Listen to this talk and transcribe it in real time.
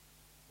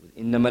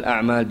إِنَّمَا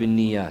الْأَعْمَالِ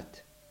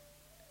بِالنِّيَّاتِ.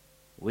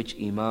 Which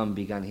Imam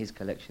began his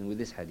collection with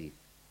this hadith?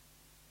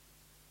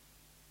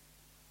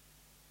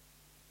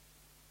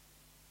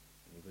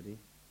 Anybody?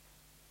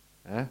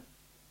 Huh?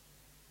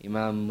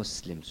 Imam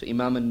Muslim. So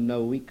Imam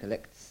al-Nawawi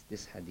collects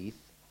this hadith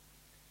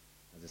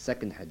as a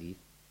second hadith,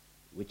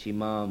 which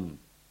Imam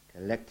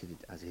collected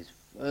it as his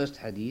first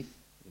hadith,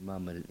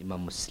 Imam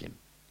Muslim.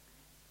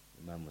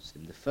 Imam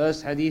Muslim. The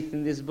first hadith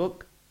in this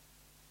book,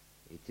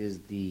 it is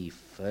the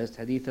first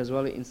hadith as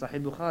well in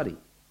Sahih Bukhari.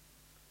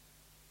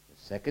 The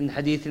second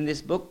hadith in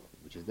this book,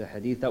 which is the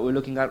hadith that we're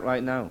looking at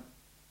right now,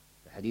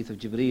 the hadith of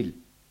Jibreel,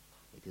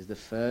 it is the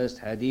first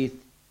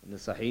hadith in the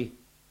Sahih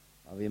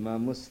of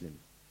Imam Muslim.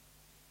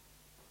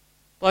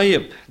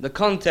 طيب, the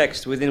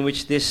context within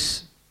which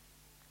this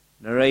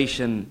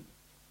narration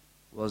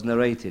was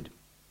narrated.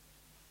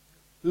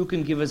 Who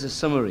can give us a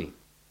summary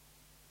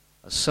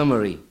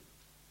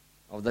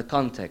of the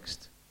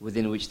context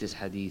within which this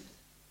hadith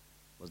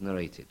was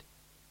narrated?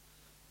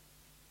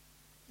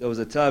 There was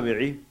a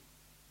tabi'i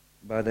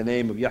by the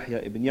name of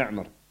Yahya ibn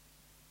Ya'mar.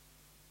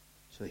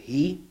 So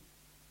he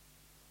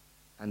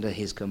and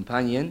his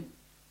companion,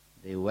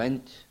 they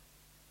went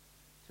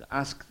to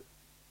ask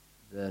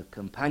the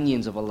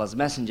companions of Allah's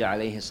Messenger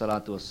alayhi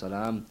salatu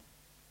wassalam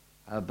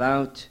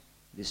about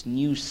this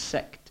new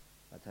sect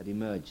that had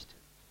emerged.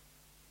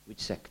 Which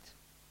sect?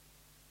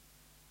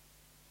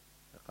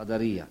 The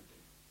Qadariyah.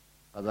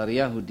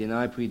 Qadariyah who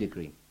deny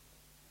pre-decree.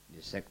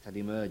 This sect had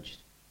emerged.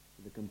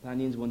 So the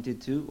companions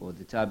wanted to, or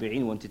the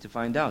tabi'in wanted to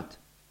find out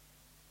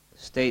the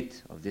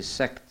state of this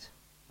sect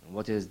and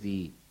what is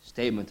the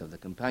statement of the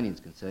companions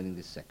concerning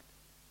this sect.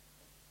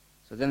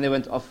 So then they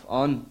went off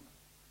on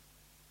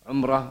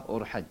Umrah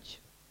or Hajj.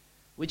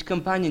 Which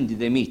companion did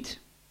they meet?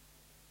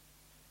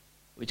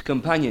 Which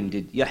companion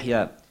did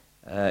Yahya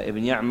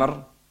ibn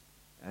Ya'mar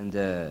and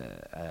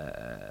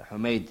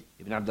Humayd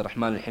ibn Abd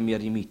al-Rahman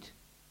al-Himyari meet?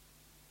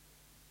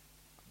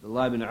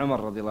 Abdullah ibn Umar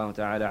radiallahu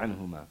ta'ala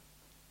anhuma.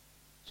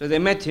 So they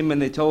met him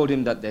and they told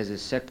him that there's a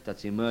sect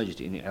that's emerged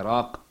in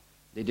Iraq.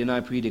 They deny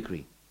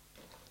pre-decree.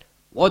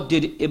 What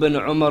did Ibn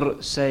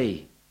Umar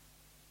say?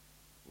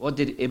 What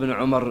did Ibn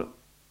Umar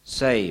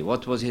say?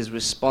 What was his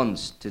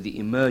response to the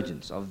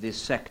emergence of this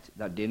sect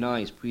that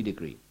denies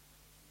pre-decree?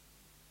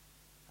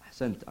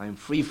 Ahsant, I am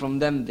free from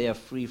them, they are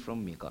free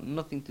from me. Got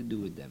nothing to do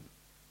with them.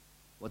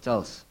 What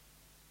else?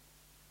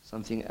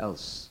 Something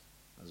else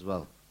as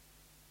well.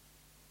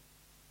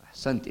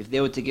 Ahsant, if they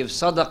were to give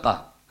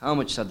sadaqah, how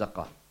much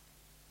sadaqah?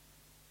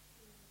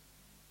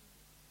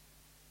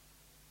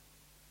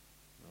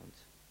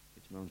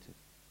 Which mountain?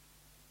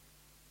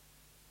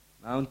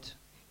 Mount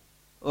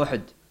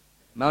Uhud.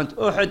 Mount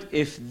Uhud,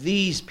 if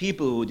these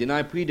people who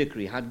deny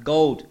pre-decree had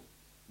gold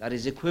that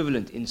is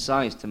equivalent in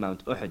size to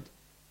Mount Uhud,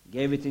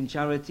 gave it in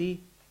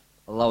charity,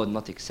 Allah would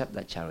not accept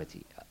that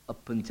charity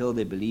up until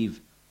they believe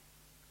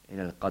in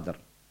Al-Qadr.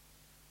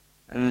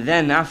 And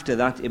then after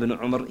that, Ibn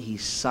Umar, he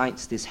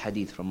cites this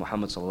hadith from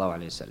Muhammad sallallahu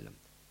alayhi wa sallam.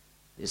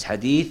 This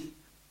hadith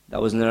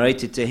that was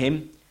narrated to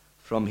him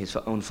from his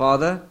own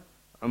father,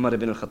 Umar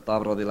ibn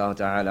al-Khattab radiallahu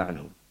ta'ala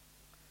anhu.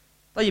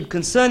 طيب,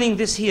 concerning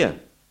this here,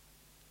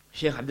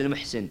 Shaykh Abdul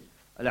Muhsin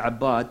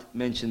Al-Abbad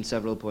mentioned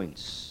several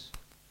points.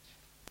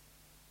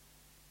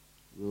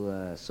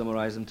 We'll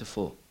summarize them to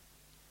 4.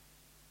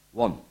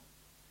 1.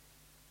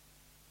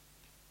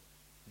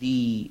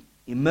 The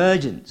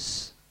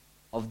emergence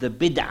of the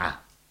bid'ah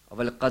of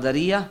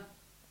Al-Qadariyah,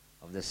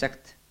 of the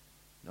sect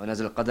known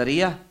as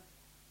Al-Qadariyah,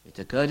 it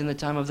occurred in the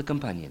time of the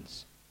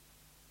companions.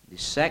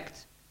 This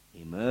sect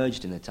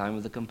emerged in the time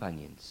of the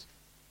companions,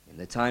 in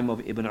the time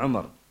of Ibn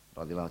Umar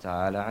radiallahu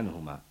ta'ala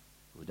anhuma,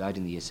 who died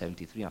in the year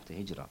 73 after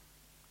Hijrah.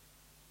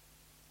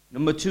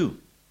 Number 2,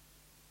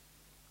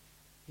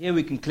 here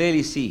we can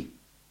clearly see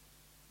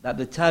that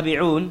the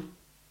tabi'un,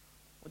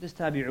 what does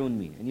tabi'un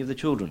mean? Any of the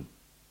children?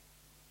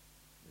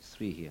 There's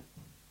 3 here.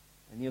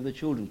 Any of the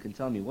children can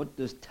tell me, what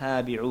does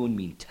tabi'un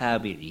mean?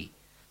 Tabi'i.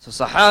 So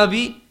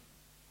sahabi,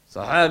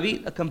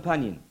 a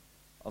companion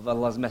of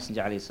Allah's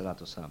Messenger alayhi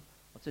salatu wasalam.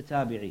 What's a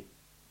tabi'i?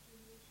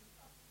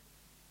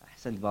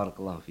 Ahsant,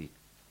 barakallahu feek.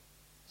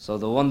 So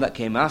the one that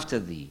came after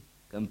the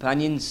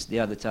companions, they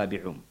are the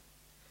tabi'un.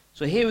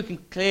 So here we can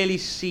clearly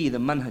see the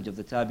manhaj of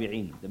the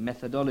tabi'in, the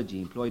methodology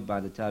employed by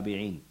the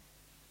tabi'in,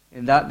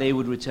 in that they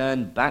would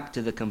return back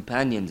to the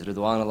companions,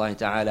 ridwanullahi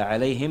ta'ala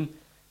alayhim,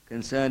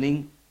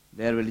 concerning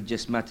their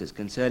religious matters,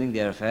 concerning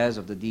their affairs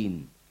of the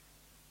deen.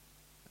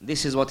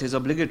 This is what is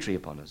obligatory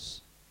upon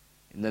us.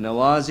 In the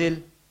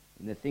nawazil,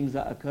 in the things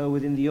that occur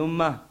within the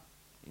ummah,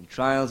 in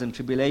trials and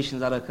tribulations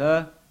that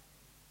occur,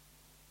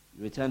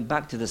 you return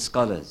back to the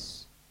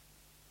scholars.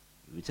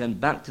 You return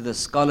back to the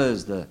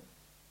scholars, the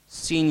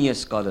senior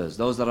scholars,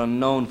 those that are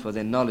known for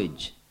their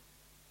knowledge,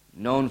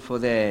 known for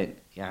their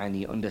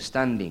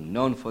understanding,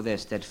 known for their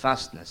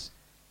steadfastness.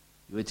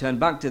 You return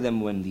back to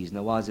them when these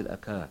nawazil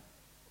occur,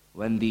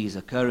 when these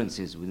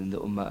occurrences within the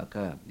ummah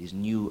occur, these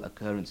new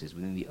occurrences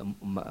within the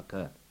ummah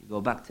occur. You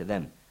go back to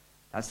them.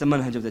 That's the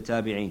manhaj of the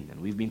tabi'in,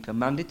 and we've been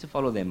commanded to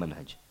follow their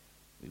manhaj.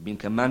 We've been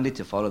commanded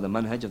to follow the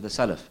manhaj of the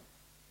salaf,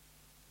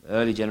 the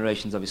early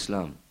generations of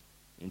Islam.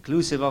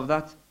 inclusive of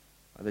that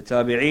are the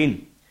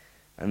tabi'een.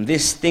 And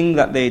this thing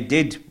that they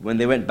did when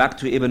they went back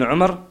to Ibn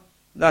Umar,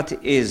 that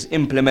is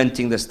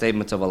implementing the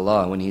statement of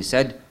Allah when He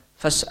said,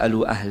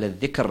 فَاسْأَلُوا أَهْلَ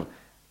الذِّكْرِ,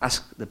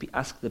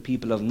 ask the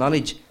people of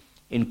knowledge,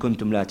 إِن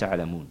كُنْتُمْ لَا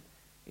تَعْلَمُونَ,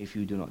 if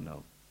you do not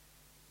know.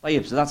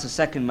 طيب, so that's the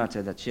second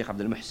matter that Shaykh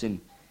Abdul Muhsin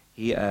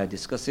he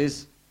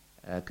discusses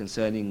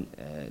concerning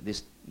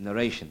this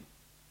narration.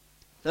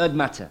 Third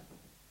matter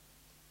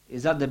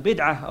is that the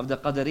bid'ah of the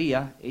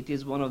Qadariyah, it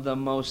is one of the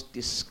most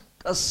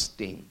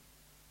disgusting,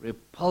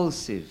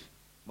 repulsive,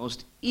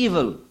 most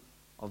evil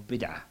of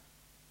bid'ah,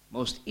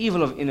 most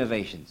evil of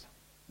innovations.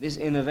 This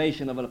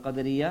innovation of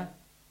Al-Qadariyah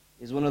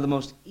is one of the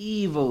most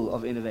evil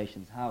of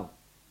innovations. How?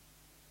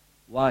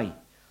 Why?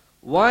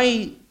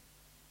 Why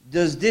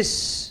does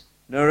this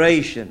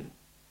narration,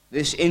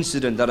 this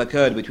incident that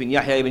occurred between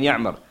Yahya ibn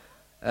Ya'mar,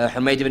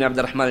 Humayd ibn Abd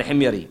al-Rahman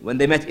al-Himyari, when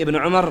they met Ibn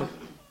Umar,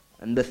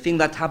 and the thing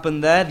that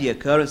happened there, the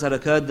occurrence that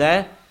occurred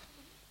there,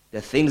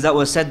 the things that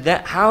were said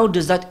there, how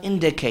does that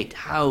indicate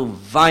how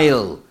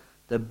vile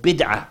the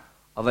bid'ah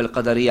of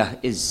Al-Qadariyah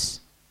is?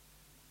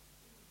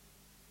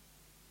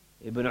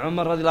 Ibn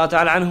Umar radiallahu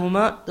ta'ala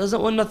anhuma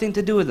doesn't want nothing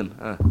to do with them.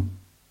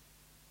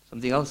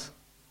 Something else?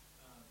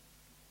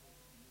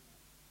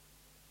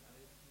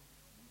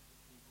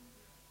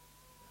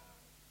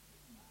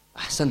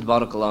 Ahsant,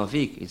 barakallahu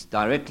feek. It's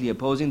directly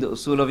opposing the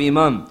usul of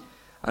Iman.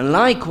 And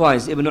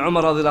likewise, Ibn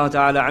Umar radiallahu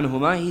ta'ala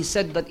anhuma, he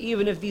said that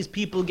even if these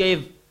people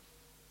gave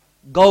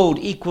gold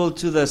equal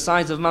to the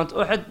size of Mount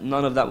Uhud,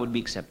 none of that would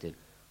be accepted.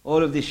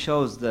 All of this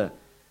shows the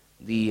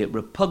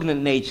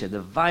repugnant nature,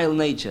 the vile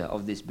nature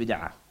of this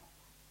bid'ah.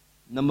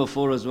 Number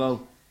 4 as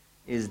well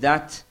is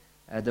that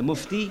the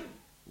mufti,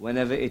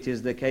 whenever it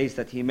is the case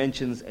that he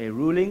mentions a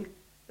ruling,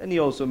 then he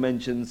also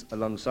mentions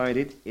alongside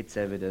it its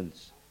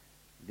evidence.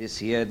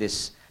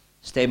 This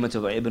statement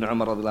of Ibn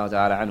Umar radiallahu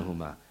ta'ala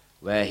anhuma,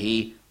 where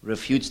he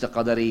refutes the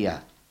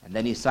Qadariyah, and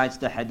then he cites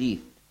the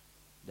hadith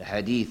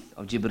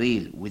of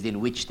Jibreel, within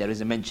which there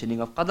is a mentioning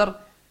of Qadr.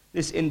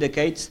 This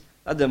indicates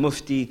that the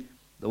mufti,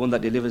 the one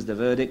that delivers the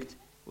verdict,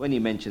 when he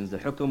mentions the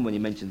hukum, when he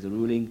mentions the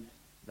ruling,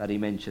 that he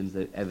mentions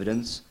the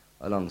evidence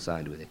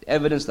alongside with it.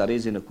 Evidence that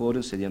is in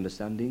accordance to the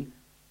understanding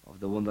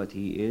of the one that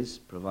he is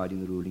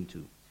providing the ruling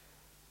to.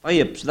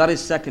 طيب, so that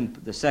is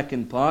the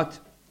second part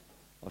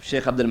of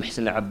Shaykh Abdul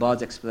Muhsin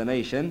al-Abbad's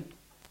explanation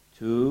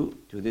to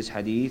this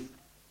hadith,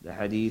 the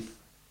hadith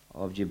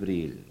of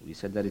Jibreel. We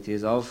said that it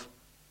is of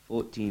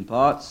 14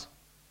 parts,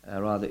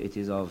 rather it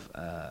is of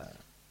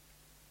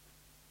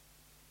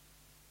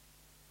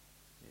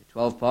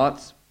 12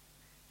 parts.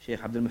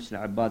 Shaykh Abdul Muhsin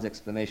al-Abbad's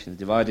explanation is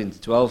divided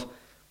into 12.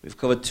 We've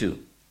covered 2.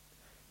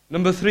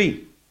 Number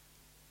 3,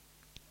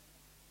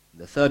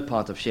 the third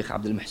part of Shaykh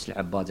Abdul Muhsin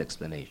al-Abbad's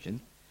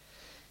explanation,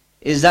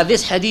 is that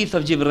this hadith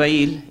of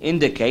Jibreel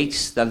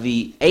indicates that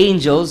the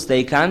angels,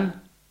 they can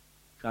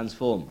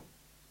transform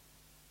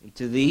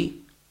into the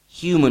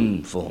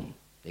human form.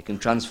 They can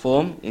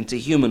transform into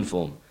human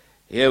form.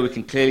 Here we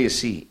can clearly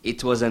see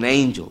it was an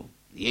angel,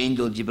 the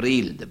angel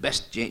Jibreel,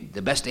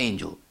 the best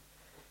angel,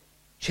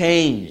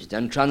 changed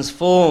and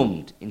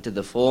transformed into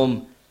the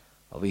form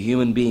of a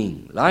human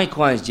being.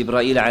 Likewise,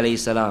 Jibreel alayhi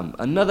salam,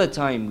 another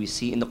time we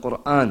see in the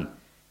Quran,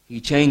 he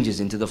changes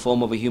into the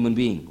form of a human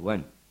being.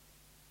 When?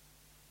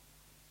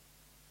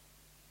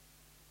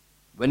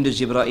 When does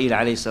Jibreel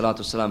alayhi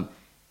salatu salam,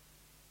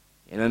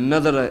 in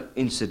another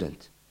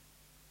incident,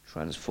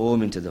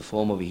 transform into the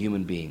form of a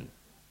human being?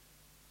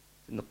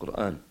 It's in the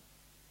Quran.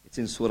 It's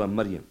in Surah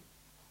Maryam.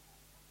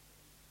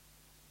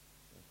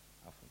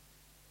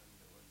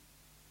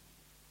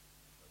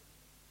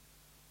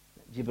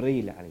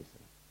 Jibreel alayhi salam.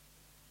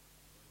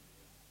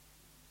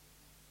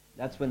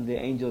 That's when the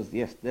angels,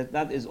 yes,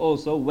 that is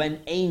also when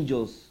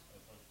angels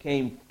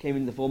came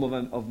in the form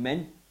of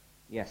men.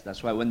 Yes,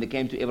 that's right. When they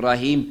came to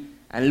Ibrahim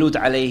and Lut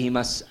alayhim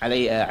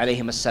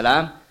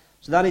as-salam.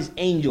 So that is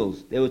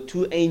angels. There were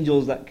 2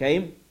 angels that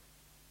came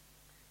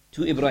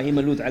to Ibrahim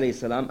and Lut alayhi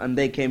salam, and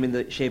they came in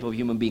the shape of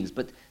human beings.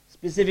 But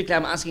specifically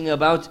I'm asking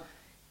about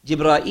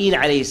Jibreel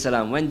alayhi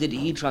salam. When did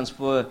he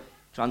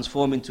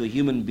transform into a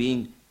human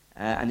being?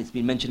 And it's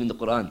been mentioned in the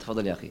Quran.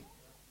 Tafadhal ya akhi.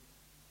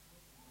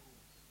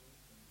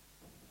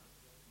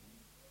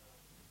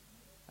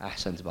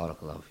 Ahsant,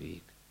 barakallahu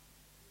feek.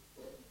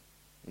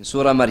 In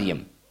Surah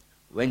Maryam,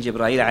 when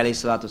Jibreel alayhi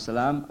salatu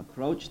salam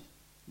approached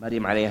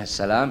Maryam alayhi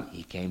salam,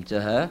 he came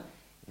to her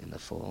in the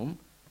form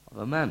of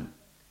a man.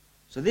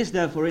 So this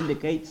therefore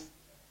indicates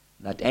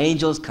that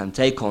angels can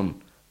take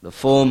on the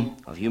form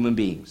of human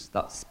beings.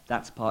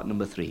 That's part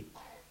number 3.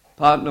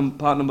 Part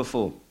number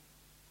 4.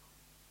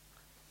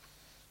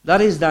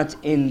 That is that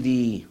in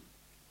the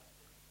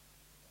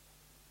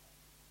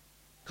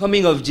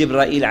coming of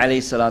Jibreel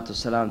alayhi salatu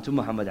salam to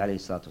Muhammad alayhi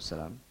salatu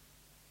salam,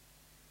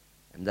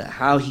 and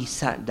how he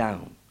sat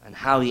down and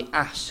how he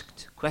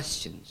asked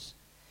questions,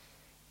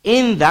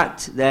 in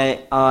that there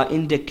are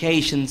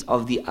indications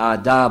of the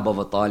adab of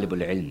a talib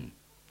al-ilm.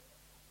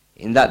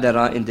 In that there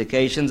are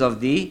indications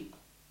of the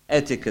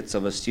etiquettes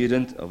of a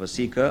student, of a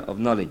seeker of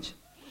knowledge.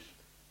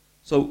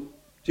 So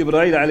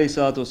Jibreel alayhi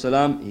salatu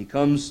salam, he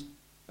comes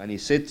and he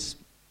sits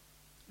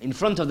in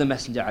front of the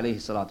Messenger alayhi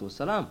salatu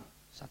wasalam.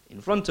 Sat in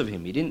front of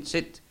him. He didn't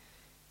sit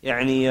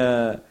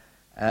far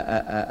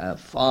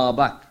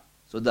back.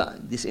 So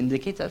this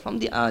indicates that from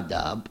the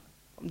adab,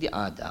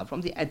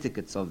 from the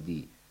etiquettes of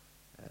the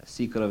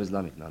seeker of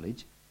Islamic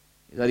knowledge,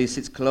 that he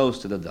sits close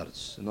to the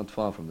dars, not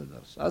far from the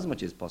dars, as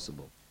much as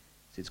possible.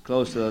 Sits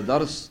close to the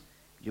dars.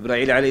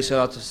 Jibreel alayhi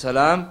salatu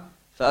wasalam,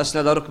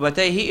 فَأَسْنَدَ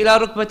رُكْبَتَيْهِ إِلَى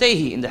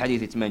رُكْبَتَيْهِ. In the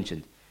hadith it's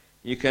mentioned.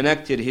 He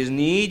connected his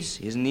knees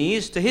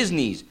to his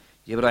knees.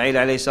 Jibreel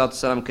alayhi salatu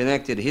wasalam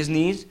connected his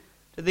knees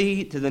to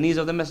the knees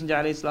of the Messenger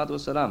alayhi salatu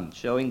wasalam,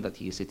 showing that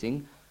he is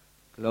sitting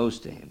close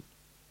to him.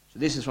 So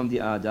this is from the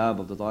adab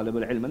of the talib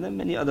al-ilm, and then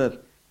many other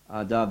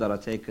adab that are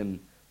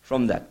taken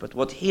from that. But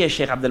what here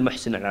Shaykh Abdul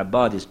Muhsin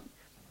al-Abbad is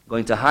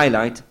going to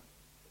highlight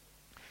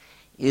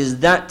is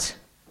that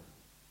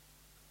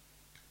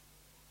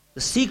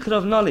the seeker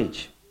of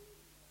knowledge,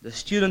 the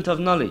student of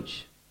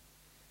knowledge,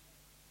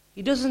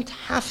 he doesn't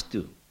have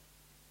to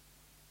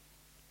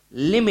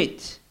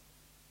limit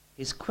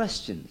his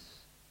questions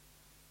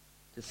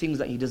to things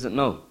that he doesn't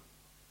know.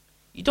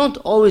 You don't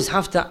always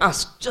have to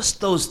ask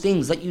just those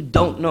things that you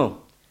don't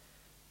know.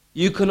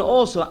 You can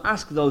also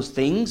ask those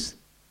things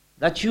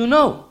that you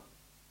know.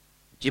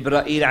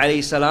 Jibreel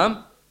alayhi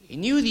salam, he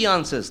knew the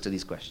answers to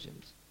these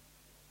questions.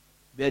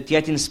 But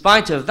yet in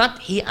spite of that,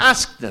 he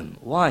asked them.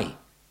 Why?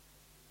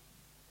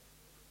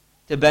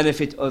 To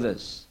benefit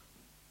others.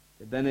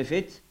 To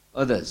benefit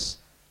others.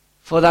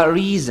 For that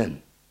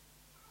reason,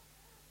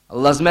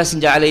 Allah's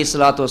Messenger alayhi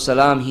salatu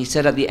wasalam, he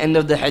said at the end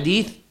of the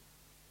hadith,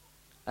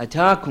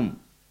 Ataakum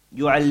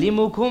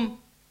yu'allimukum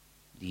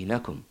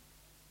deenakum.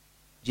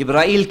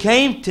 Jibreel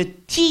came to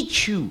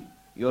teach you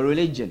your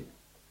religion.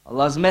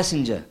 Allah's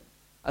Messenger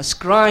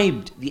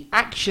ascribed the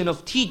action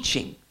of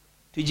teaching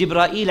to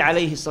Jibreel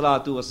alayhi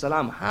salatu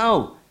wasalam.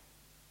 How?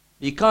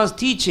 Because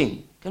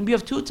teaching can be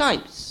of two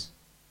types.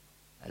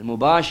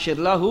 Al-mubashir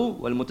lahu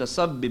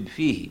wal-mutasabbib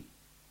fihi.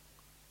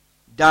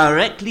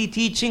 Directly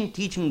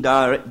teaching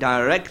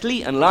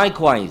directly, and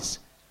likewise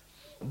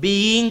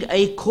being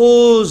a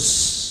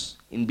cause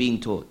in being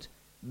taught,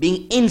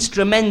 being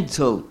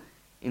instrumental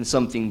in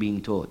something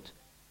being taught.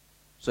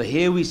 So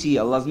here we see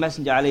Allah's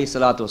Messenger alayhi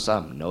salatu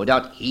wasalam. No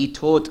doubt he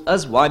taught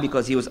us. Why?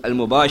 Because he was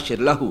al-mubashir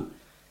lahu.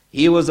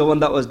 He was the one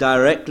that was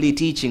directly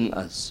teaching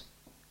us.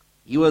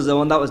 He was the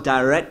one that was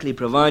directly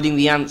providing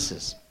the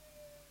answers.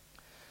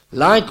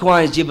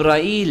 Likewise,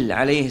 Jibreel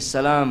alayhi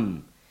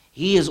salam,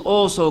 he is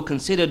also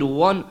considered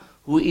one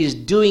who is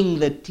doing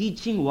the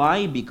teaching.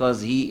 Why?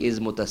 Because he is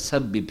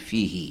mutasabbib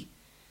fihi.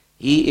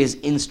 He is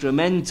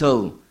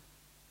instrumental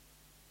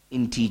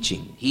in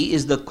teaching. He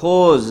is the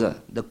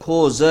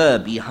causer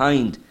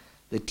behind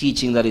the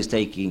teaching that is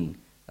taking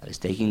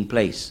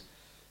place.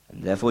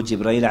 And therefore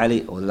Jibreel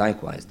alayhi, or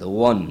likewise, the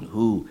one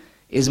who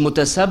is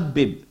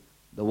mutasabbib,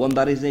 the one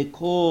that is a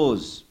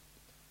cause,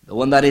 the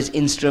one that is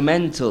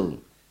instrumental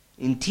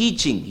in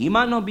teaching. He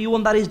might not be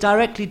one that is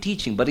directly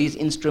teaching, but he is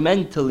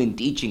instrumental in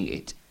teaching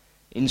it.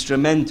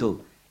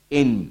 Instrumental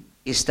in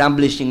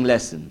establishing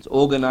lessons,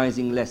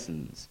 organizing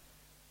lessons.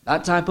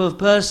 That type of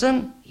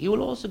person, he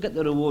will also get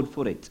the reward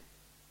for it.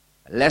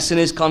 A lesson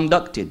is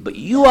conducted, but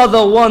you are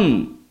the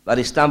one that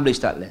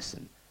established that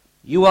lesson.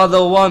 You are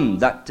the one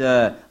that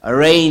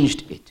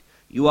arranged it.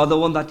 You are the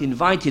one that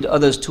invited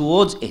others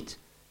towards it.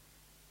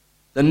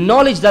 The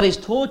knowledge that is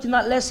taught in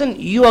that lesson,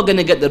 you are going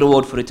to get the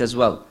reward for it as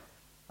well.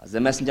 As the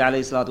Messenger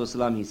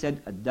ﷺ, he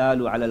said,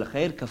 "Ad-dalu ala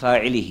al-khair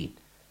kafa'ilihi."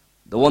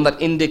 The one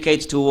that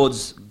indicates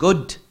towards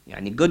good,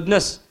 yani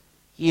goodness,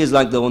 he is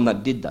like the one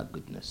that did that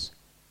goodness.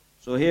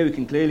 So here we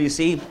can clearly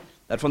see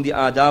that from the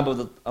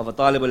adab of a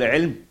talib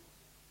al-ilm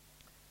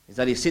is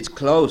that he sits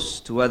close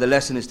to where the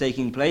lesson is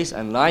taking place,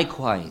 and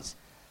likewise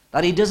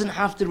that he doesn't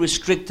have to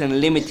restrict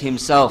and limit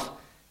himself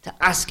to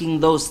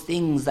asking those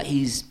things that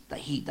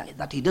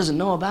he doesn't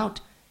know about.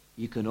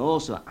 You can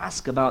also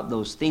ask about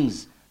those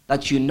things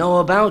that you know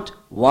about.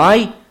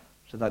 Why?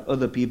 So that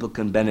other people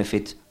can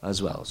benefit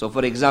as well. So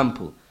for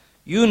example,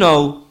 you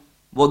know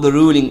what the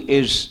ruling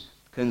is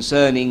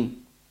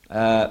concerning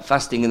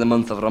fasting in the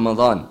month of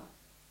Ramadan.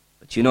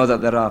 But you know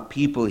that there are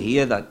people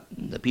here, that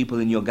the people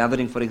in your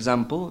gathering, for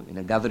example, in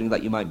a gathering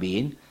that you might be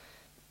in,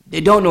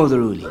 they don't know the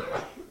ruling.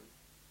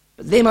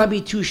 But they might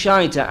be too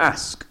shy to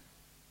ask.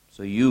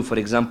 So you, for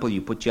example,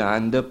 you put your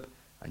hand up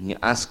and you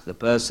ask the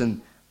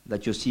person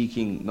that you're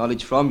seeking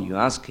knowledge from, you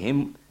ask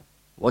him,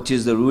 what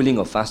is the ruling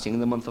of fasting in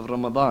the month of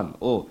Ramadan?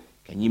 Or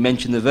can you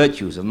mention the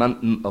virtues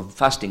of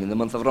fasting in the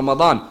month of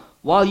Ramadan?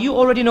 While you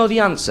already know the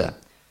answer.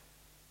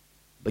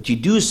 But you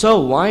do so,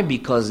 why?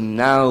 Because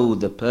now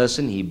the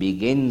person,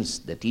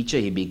 the teacher,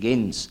 he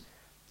begins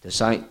to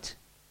cite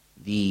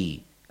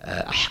the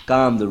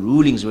ahkam, the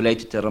rulings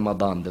related to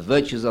Ramadan, the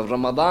virtues of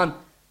Ramadan,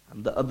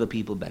 and the other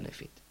people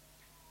benefit.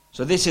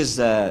 So this is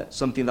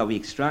something that we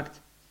extract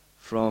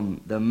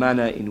from the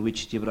manner in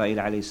which Jibreel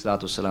alayhi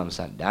salatu wasalam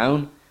sat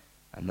down,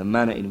 and the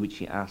manner in which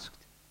he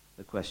asked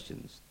the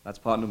questions. That's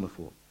part number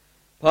 4.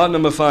 Part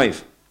number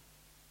 5.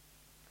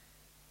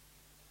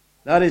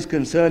 That is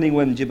concerning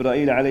when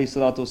Jibreel alayhi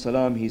salatu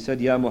wasalam, he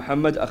said, Ya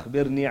Muhammad,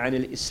 akhbirni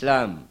anil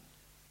Islam.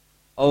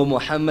 "O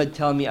Muhammad,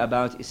 tell me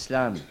about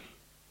Islam."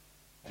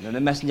 And then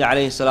the Messenger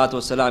alayhi salatu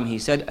wasalam, he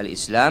said,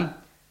 "Al-Islam,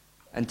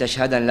 an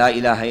tashhad an la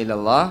ilaha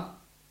illallah,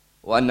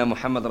 wa anna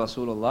Muhammad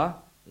Rasulullah."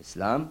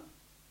 Islam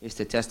is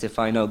to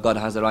testify no God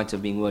has the right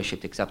of being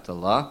worshipped except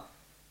Allah,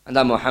 and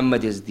that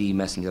Muhammad is the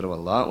messenger of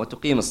Allah.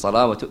 وَتُقِيمُ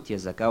الصَّلَاةَ وَتُؤْتِيَ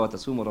الزَّكَاةَ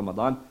وَتَصُومُ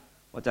رَمَضَانَ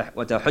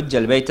وَتَحُجَّ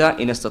الْبَيْتَ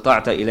إِنِ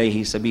اسْتَطَعْتَ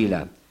إِلَيْهِ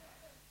سَبِيلًا.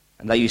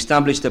 And that you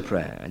establish the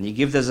prayer, and you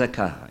give the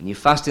zakah, and you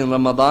fast in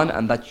Ramadan,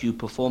 and that you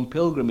perform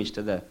pilgrimage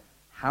to the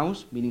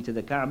house, meaning to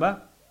the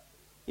Kaaba,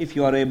 if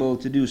you are able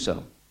to do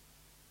so.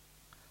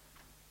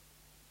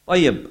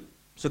 طيب.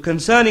 So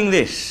concerning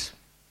this,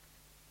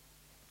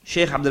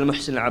 Shaykh Abdul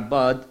Muhsin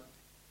al-Abbad,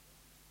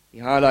 he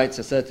highlights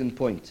a certain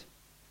point,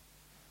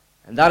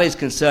 and that is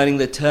concerning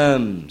the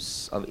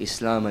terms of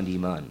Islam and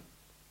Iman.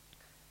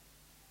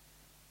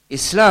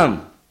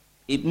 Islam,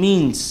 it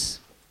means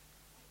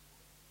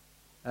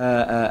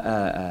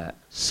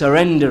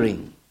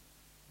surrendering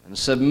and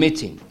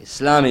submitting.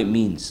 Islam, it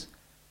means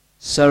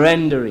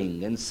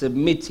surrendering and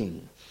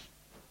submitting.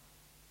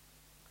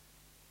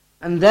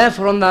 And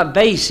therefore, on that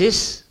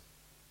basis,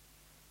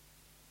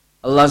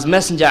 Allah's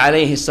Messenger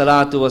alayhi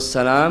salatu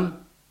wassalam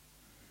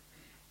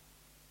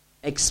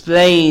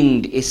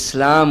explained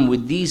Islam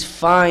with these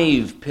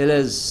 5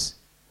 pillars.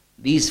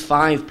 These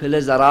 5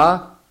 pillars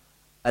are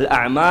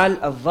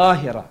al-a'mal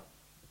al-zahira,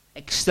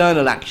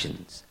 external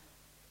actions.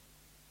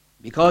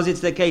 Because it's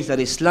the case that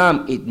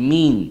Islam, it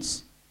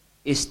means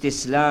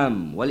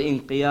istislam,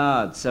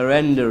 wal-inqiyad,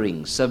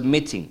 surrendering,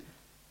 submitting.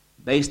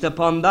 Based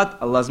upon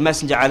that, Allah's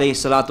Messenger alayhi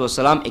salatu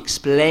wasalam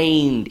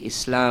explained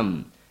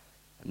Islam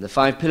and the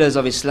 5 pillars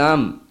of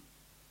Islam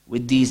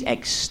with these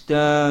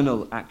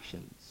external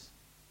actions.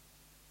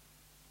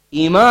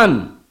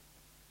 Iman,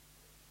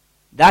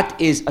 that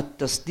is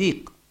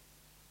at-tasdeeq,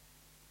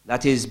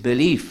 that is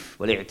belief,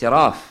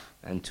 wal-i'tiraf,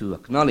 and to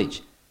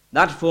acknowledge.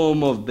 That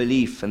form of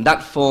belief and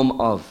that form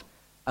of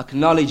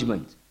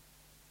acknowledgement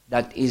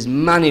that is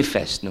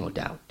manifest, no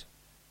doubt,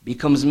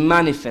 becomes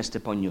manifest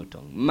upon your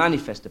tongue,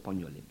 manifest upon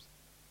your limbs.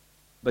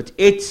 But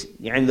it,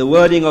 in the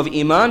wording of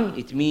Iman,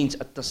 it means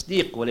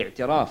at-tasdeeq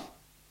wal-i'tiraf,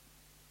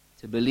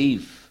 to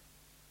believe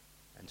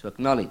and to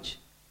acknowledge.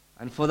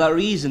 And for that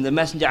reason, the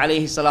Messenger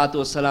alayhi salatu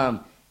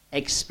wasalam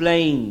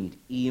explained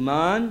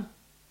Iman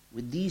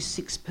with these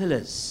 6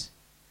 pillars.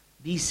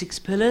 These 6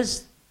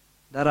 pillars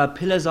that are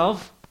pillars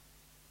of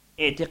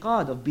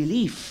i'tiqad, of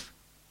belief.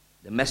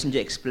 The Messenger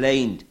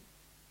explained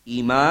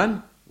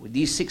Iman with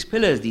these 6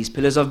 pillars, these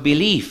pillars of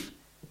belief.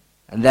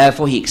 And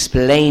therefore he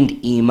explained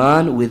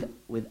Iman with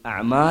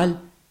a'mal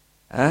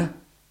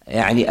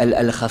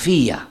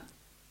al-khafiyya,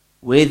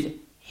 with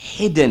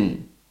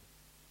hidden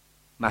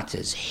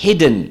matters,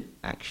 hidden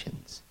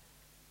actions,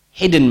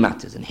 hidden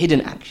matters and hidden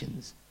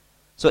actions.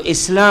 So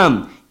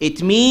Islam,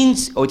 it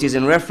means, or it is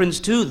in reference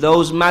to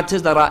those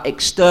matters that are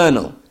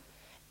external.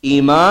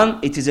 Iman,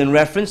 it is in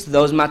reference to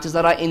those matters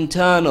that are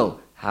internal.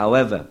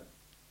 However,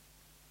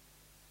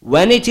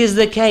 when it is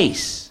the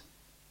case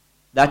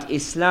that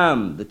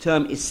Islam, the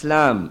term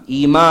Islam,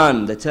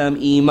 Iman, the term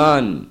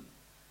Iman,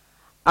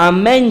 are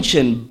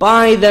mentioned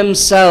by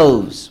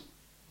themselves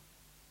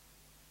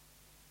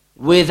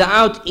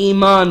without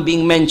Iman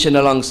being mentioned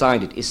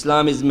alongside it.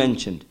 Islam is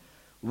mentioned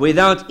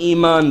without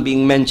Iman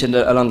being mentioned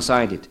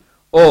alongside it.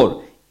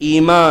 Or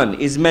Iman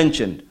is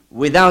mentioned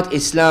without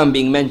Islam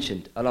being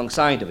mentioned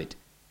alongside of it.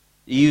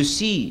 You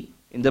see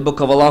in the book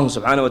of Allah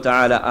subhanahu wa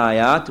ta'ala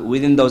ayat,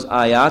 within those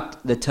ayat,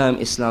 the term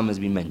Islam has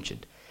been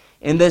mentioned.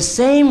 In the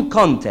same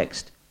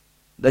context,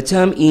 the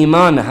term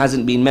Iman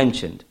hasn't been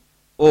mentioned.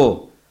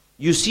 Or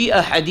you see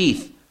a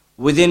hadith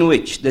within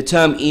which the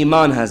term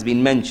Iman has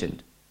been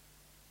mentioned.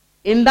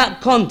 In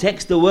that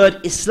context, the word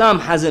Islam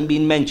hasn't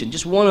been mentioned.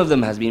 Just one of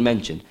them has been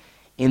mentioned.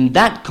 In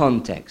that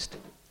context,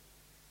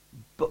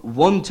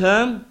 one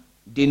term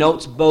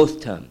denotes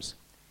both terms.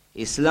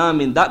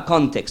 Islam in that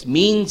context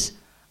means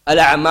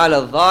al-a'mal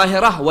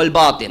al-zahira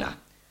wal-batina,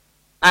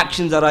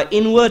 actions that are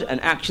inward and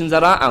actions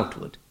that are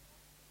outward.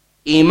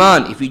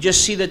 Iman, if you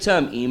just see the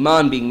term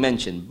Iman being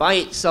mentioned by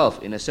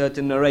itself in a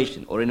certain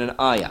narration or in an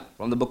ayah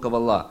from the book of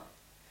Allah,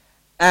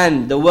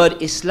 and the word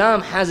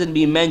Islam hasn't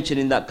been mentioned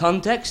in that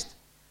context,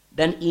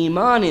 then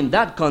Iman in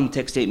that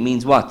context, it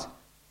means what?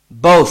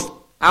 Both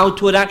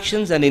outward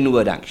actions and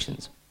inward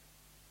actions.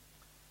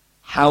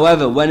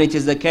 However, when it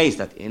is the case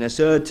that in a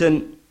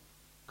certain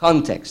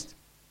context,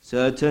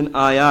 certain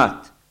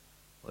ayat,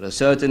 or a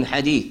certain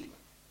hadith,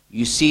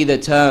 you see the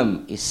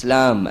term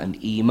Islam and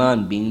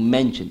Iman being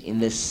mentioned in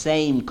the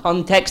same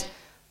context,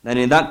 then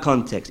in that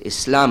context,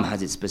 Islam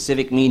has its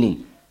specific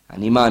meaning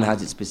and Iman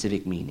has its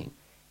specific meaning.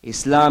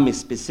 Islam is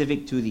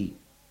specific to the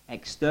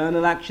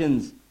external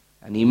actions,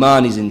 and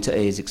Iman is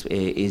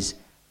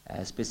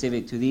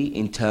specific to the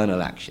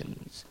internal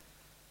actions.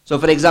 So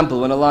for example,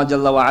 when Allah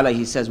Jalla wa Ala,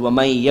 He says,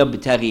 وَمَنْ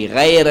يَبْتَغِي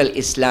غَيْرَ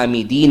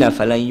الْإِسْلَامِ دِينًا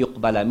فَلَنْ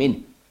يُقْبَلَ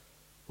مِنْهُ,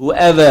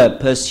 whoever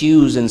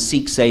pursues and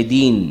seeks a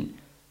deen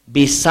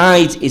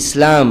besides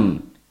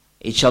Islam,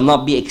 it shall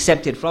not be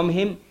accepted from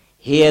him.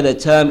 Here the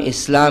term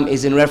Islam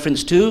is in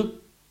reference to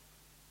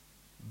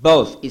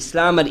both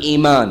Islam and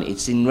Iman,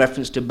 it's in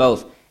reference to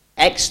both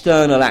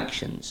external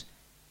actions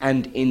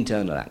and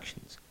internal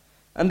actions.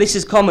 And this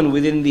is common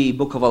within the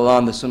Book of Allah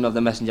and the Sunnah of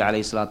the Messenger alayhi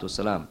salatu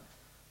wasalam.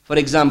 For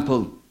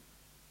example,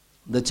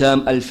 the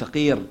term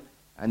al-faqir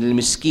and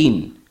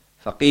al-miskin,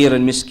 faqir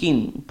and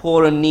miskin,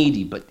 poor and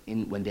needy, but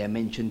when they are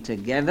mentioned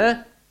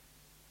together,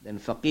 then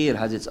faqir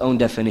has its own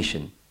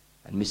definition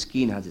and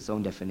miskin has its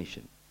own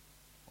definition.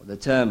 Or the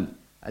term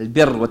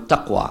al-birr wa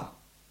taqwa,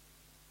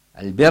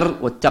 al-birr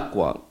wa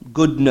taqwa,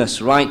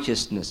 goodness,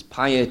 righteousness,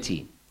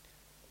 piety.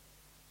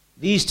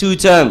 These two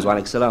terms, wa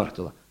alaykum salam wa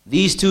rahmatullah,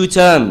 these two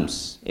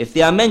terms, if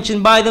they are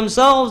mentioned by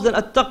themselves, then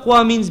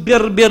at-taqwa means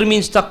birr, birr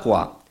means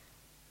taqwa.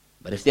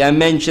 But if they are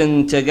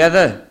mentioned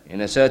together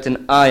in a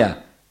certain ayah,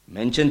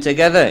 mentioned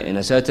together in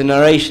a certain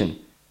narration,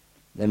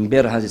 then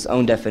birr has its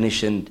own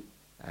definition,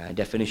 and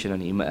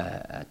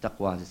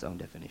taqwa has its own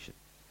definition.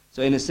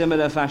 So in a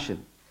similar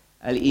fashion,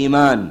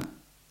 al-iman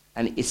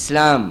and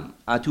Islam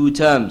are two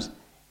terms.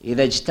 إِذَا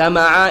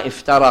اجْتَمَعَا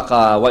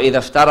افترقا وَإِذَا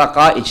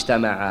افترقا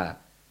اجْتَمَعَا.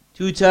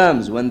 Two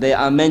terms, when they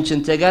are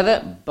mentioned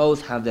together,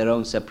 both have their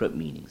own separate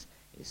meanings.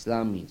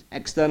 Islam means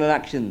external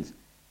actions,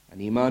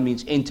 and Iman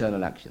means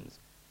internal actions.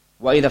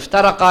 وَإِذَا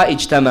افترقا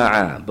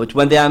اجْتَمَعَا. But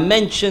when they are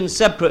mentioned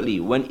separately,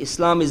 when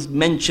Islam is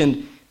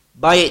mentioned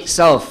by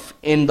itself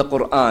in the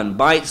Quran,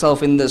 by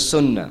itself in the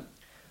Sunnah,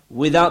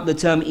 without the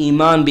term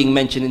Iman being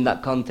mentioned in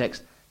that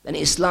context, then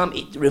Islam,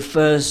 it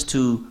refers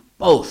to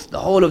both, the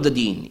whole of the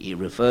deen. It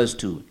refers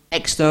to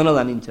external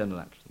and internal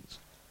actions.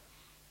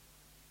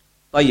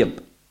 طيب.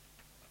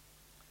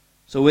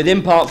 So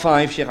within part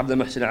 5, Shaykh Abdul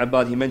Muhsin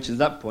Al-Abbad, he mentions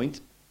that point,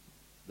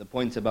 the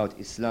point about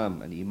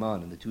Islam and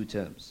Iman and the two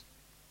terms.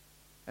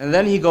 And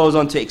then he goes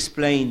on to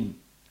explain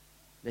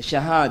the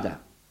Shahada.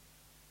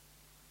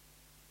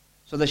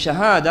 So the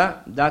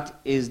Shahada,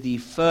 that is the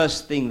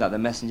first thing that the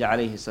Messenger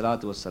alayhi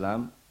salatu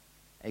wasalam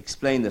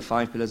explained the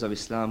 5 pillars of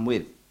Islam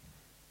with.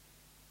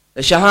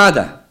 The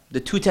Shahada,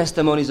 the two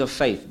testimonies of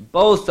faith,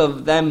 both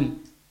of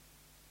them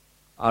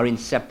are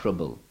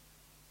inseparable.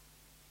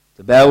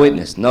 To bear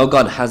witness, no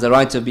God has the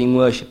right of being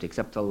worshipped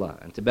except Allah,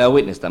 and to bear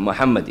witness that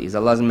Muhammad is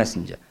Allah's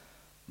messenger.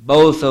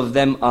 Both of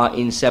them are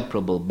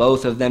inseparable.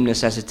 Both of them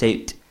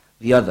necessitate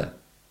the other.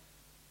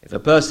 If a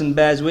person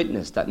bears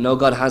witness that no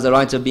God has the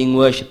right of being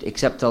worshipped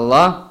except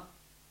Allah,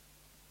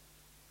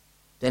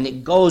 then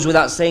it goes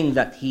without saying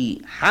that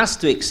he has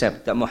to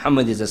accept that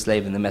Muhammad is a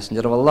slave and the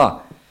messenger of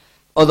Allah.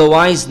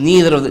 Otherwise,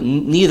 neither of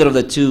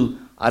the two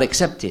are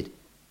accepted.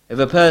 If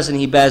a person,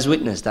 he bears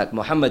witness that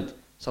Muhammad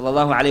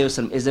sallallahu alayhi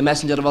wasallam is the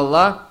messenger of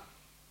Allah,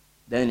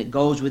 then it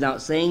goes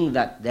without saying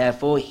that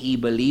therefore he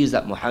believes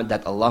that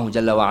Allah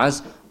Jalla wa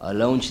Az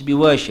alone should be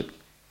worshipped.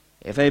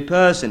 If a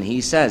person,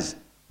 he says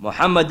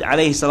Muhammad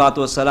alayhi salatu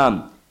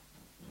wasalam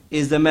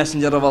is the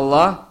messenger of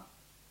Allah,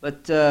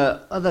 but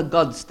other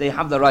gods, they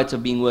have the right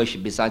of being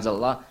worshipped besides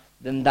Allah,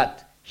 then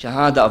that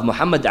shahada of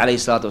Muhammad alayhi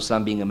salatu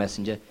wasalam being a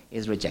messenger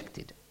is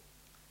rejected.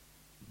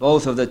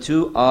 Both of the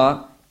two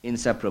are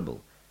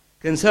inseparable.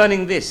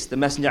 Concerning this, the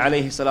Messenger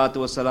alayhi salatu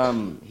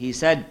wasalam, he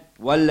said,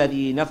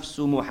 وَالَّذِي نَفْسُ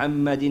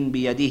مُحَمَّدٍ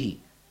بِيَدِهِ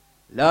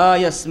لَا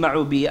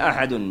يَسْمَعُ بِي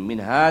أَحَدٌ مِّنْ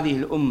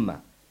هَذِهِ الْأُمَّةِ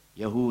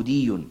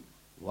يَهُودِيٌّ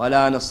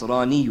وَلَا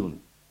نَصْرَانِيٌّ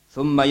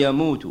ثُمَّ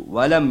يَمُوتُ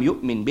وَلَمْ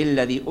يُؤْمِنْ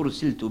بِالَّذِي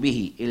أُرْسِلْتُ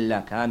بِهِ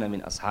إِلَّا كَانَ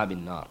مِنْ أَصْحَابِ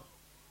النَّارِ.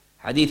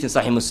 Hadith in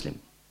Sahih Muslim.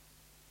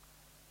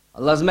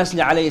 Allah's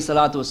Messenger alayhi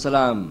salatu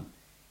wasalam,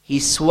 he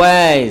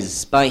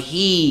swears by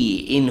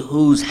He in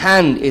whose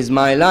hand is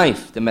my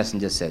life, the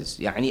Messenger says.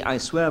 Yani, I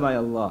swear by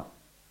Allah.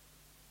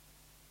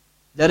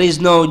 There is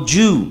no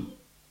Jew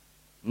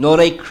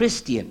nor a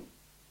Christian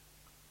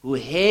who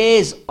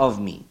hears of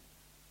me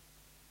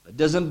but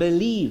doesn't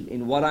believe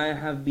in what I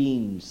have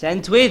been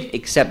sent with,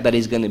 except that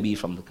he's going to be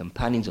from the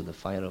companions of the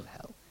fire of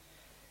hell.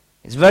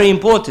 It's very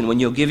important when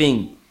you're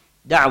giving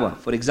da'wah,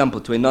 for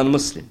example, to a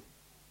non-Muslim,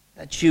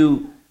 that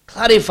you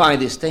clarify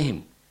this to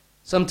him.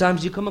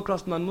 Sometimes you come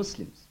across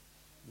non-Muslims.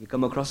 You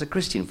come across a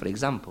Christian, for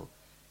example,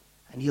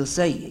 and he'll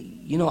say,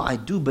 you know, I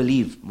do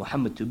believe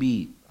Muhammad to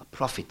be a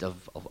prophet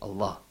of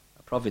Allah,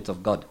 a prophet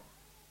of God.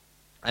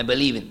 I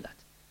believe in that.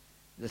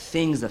 The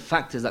things, the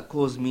factors that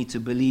cause me to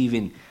believe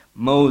in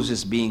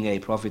Moses being a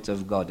prophet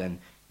of God and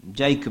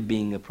Jacob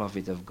being a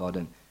prophet of God,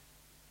 and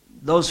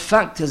those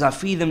factors, I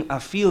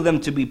feel them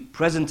to be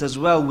present as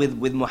well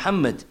with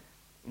Muhammad.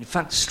 In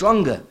fact,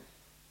 stronger.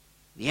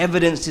 The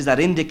evidences that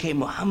indicate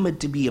Muhammad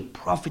to be a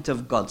prophet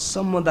of God,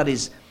 someone that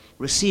is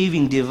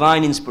receiving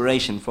divine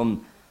inspiration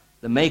from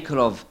the maker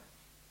of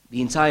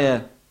the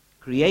entire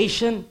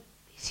creation,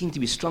 they seem to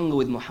be stronger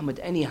with Muhammad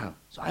anyhow.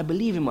 So I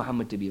believe in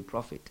Muhammad to be a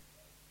prophet.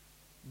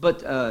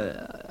 But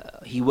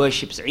he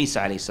worships Isa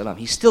alayhi salam.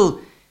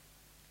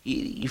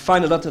 You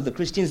find a lot of the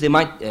Christians, they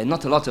might,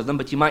 not a lot of them,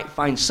 but you might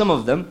find some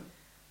of them,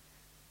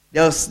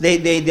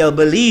 they'll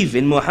believe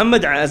in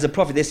Muhammad as a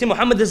prophet. They say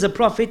Muhammad is a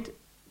prophet,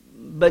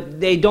 but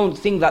they don't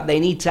think that they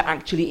need to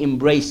actually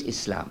embrace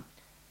Islam.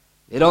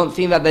 They don't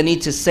think that they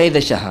need to say the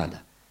Shahada.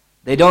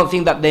 They don't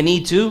think that they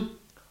need to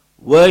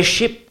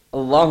worship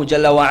Allah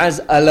Jalla wa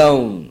Az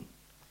alone.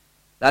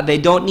 that they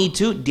don't need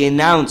to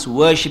denounce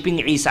worshipping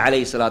Isa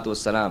alayhi salatu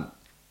wasalam.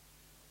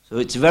 So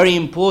it's very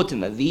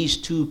important that these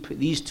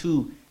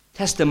two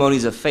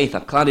testimonies of faith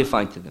are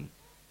clarified to them.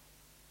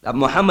 That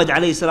Muhammad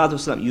alayhi salatu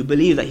wasalam, you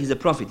believe that he's a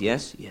prophet,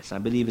 yes? Yes, I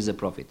believe he's a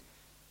prophet,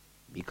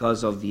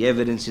 because of the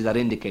evidences that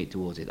indicate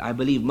towards it. I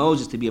believe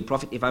Moses to be a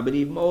prophet. If I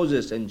believe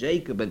Moses and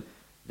Jacob and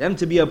them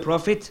to be a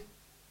prophet,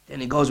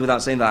 then it goes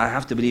without saying that I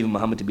have to believe in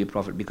Muhammad to be a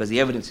prophet, because the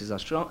evidences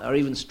are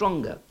even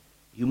stronger.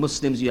 You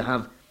Muslims, you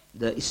have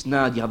the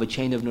isnad, you have a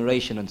chain of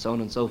narration, and so on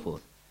and so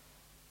forth.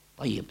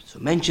 So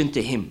mention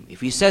to him,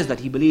 if he says that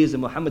he believes in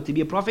Muhammad to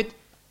be a prophet,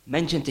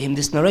 mention to him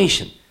this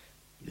narration.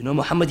 You know,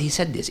 Muhammad, he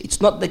said this. It's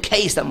not the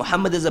case that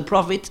Muhammad is a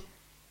prophet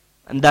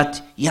and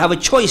that you have a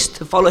choice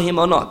to follow him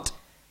or not.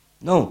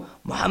 No,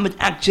 Muhammad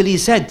actually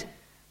said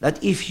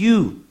that if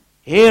you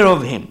hear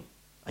of him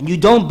and you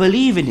don't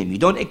believe in him, you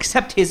don't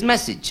accept his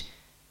message,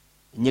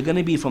 then you're going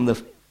to be from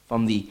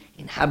the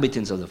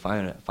inhabitants of the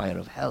fire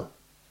of hell.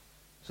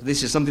 So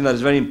this is something that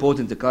is very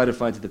important to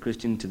clarify to the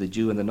Christian, to the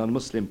Jew and the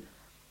non-Muslim,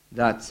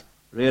 that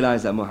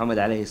realize that Muhammad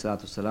alayhi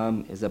salatu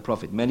wasalam is a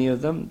prophet. Many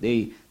of them,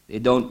 they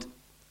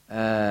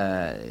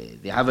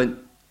haven't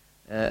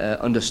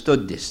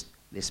understood this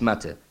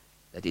matter,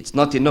 that it's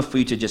not enough for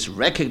you to just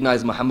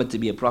recognize Muhammad to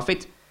be a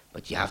prophet,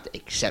 but you have to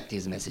accept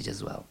his message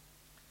as well.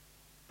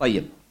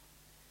 طيب.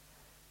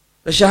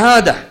 The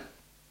shahada,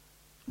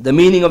 the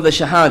meaning of the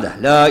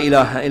shahada, la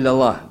ilaha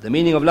illallah. The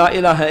meaning of la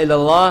ilaha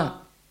illallah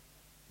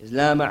is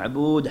la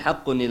ma'bud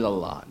haqqun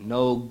illallah.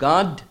 No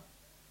God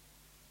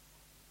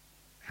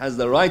has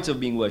the right of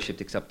being worshipped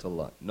except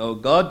Allah. No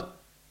God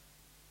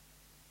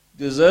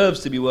deserves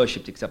to be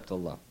worshipped except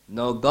Allah.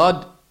 No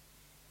God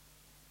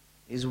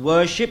is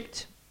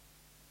worshipped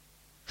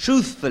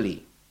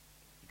truthfully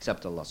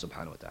except Allah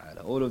subhanahu wa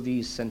ta'ala. All of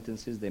these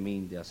sentences, they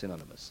are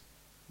synonymous.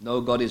 No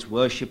God is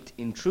worshipped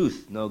in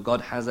truth. No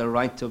God has a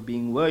right of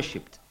being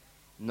worshipped.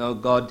 No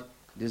God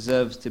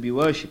deserves to be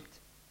worshipped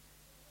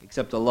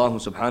except Allah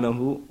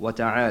subhanahu wa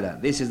ta'ala.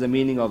 This is the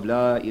meaning of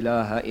la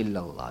ilaha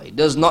illallah. It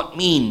does not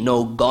mean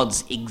no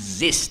gods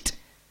exist.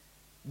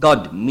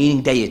 God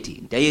meaning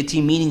deity.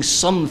 Deity meaning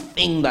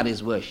something that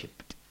is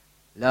worshipped.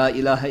 La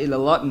ilaha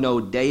illallah, no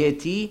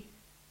deity,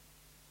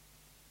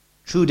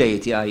 true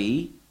deity,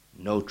 i.e.,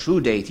 no true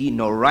deity,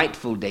 no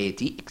rightful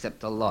deity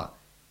except Allah.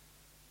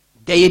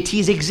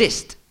 Deities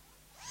exist.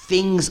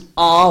 Things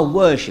are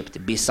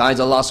worshipped besides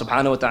Allah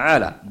subhanahu wa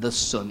ta'ala. The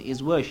sun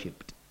is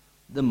worshipped.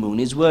 The moon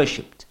is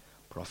worshipped.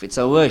 Prophets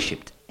are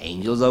worshipped.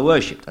 Angels are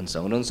worshipped, and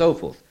so on and so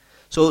forth.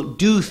 So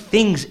do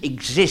things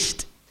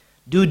exist?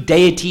 Do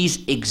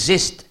deities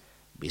exist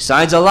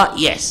besides Allah?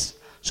 Yes.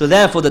 So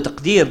therefore the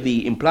taqdeer,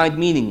 the implied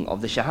meaning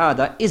of the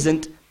shahada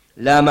isn't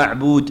la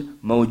ma'bud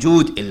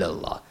mawjood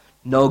illallah.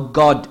 No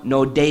God,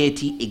 no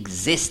deity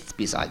exists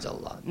besides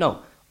Allah.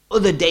 No.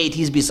 Other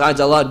deities besides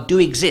Allah do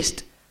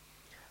exist.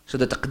 So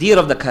the taqdeer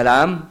of the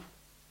kalam,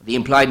 the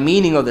implied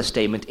meaning of the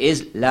statement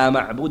is la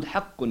ma'bud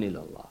haqqun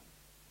illallah.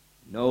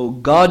 No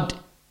God,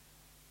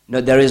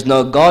 there is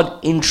no God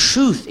in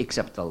truth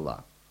except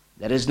Allah.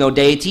 There is no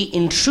deity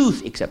in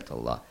truth except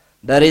Allah.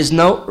 There is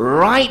no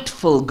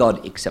rightful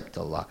God except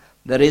Allah.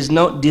 There is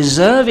no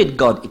deserved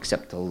God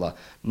except Allah.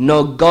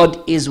 No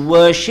God is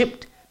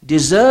worshipped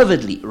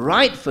deservedly,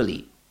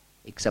 rightfully,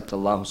 except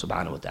Allah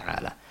subhanahu wa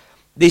ta'ala.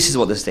 This is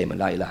what the statement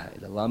La ilaha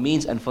illallah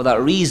means, and for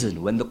that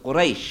reason, when the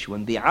Quraysh,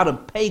 when the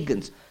Arab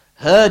pagans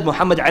heard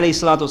Muhammad alayhi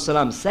salatu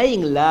wasalam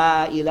saying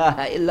La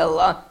ilaha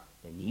illallah,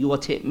 they knew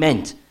what it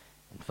meant.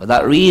 And for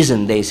that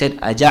reason, they said,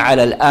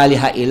 أَجَعَلَ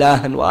الْآلِهَ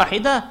إِلَهًا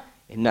وَاحِدًا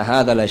إِنَّ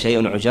هَذَا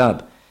لَشَيْءٌ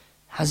عُجَابٌ.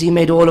 Has he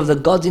made all of the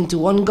gods into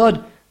one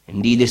God?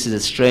 Indeed, this is a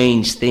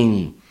strange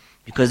thing.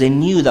 Because they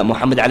knew that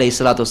Muhammad alayhi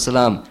salatu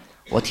wasalam,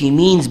 what he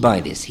means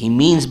by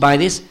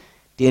this,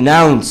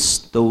 denounce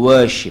the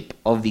worship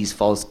of these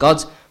false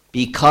gods,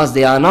 because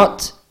they are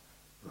not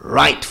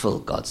rightful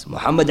gods.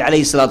 Muhammad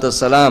alayhi salatu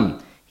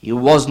wasalam, he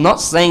was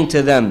not saying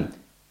to them,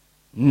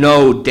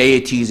 no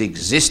deities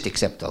exist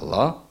except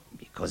Allah,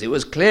 because it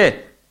was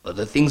clear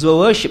other things were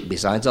worshipped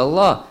besides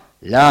Allah.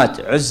 Lat,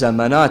 Uzza,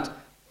 Manat,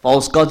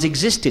 false gods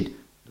existed.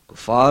 The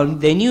kuffar,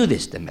 they knew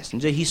this. The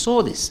messenger, he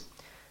saw this.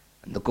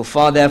 And the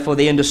kuffar, therefore,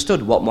 they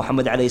understood what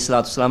Muhammad alayhi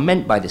salatu wasalam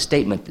meant by the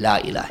statement, La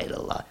ilaha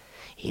illallah.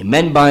 He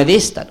meant by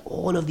this that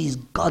all of these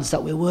gods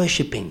that we're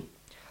worshipping,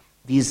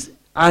 these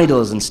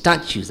idols and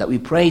statues that we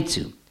pray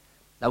to,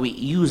 that we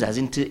use as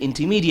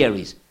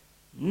intermediaries,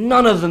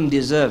 none of them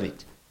deserve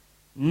it.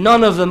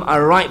 None of them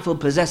are rightful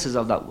possessors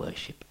of that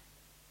worship.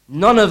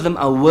 None of them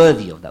are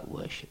worthy of that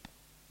worship.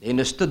 They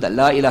understood that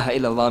La ilaha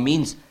illallah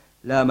means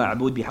La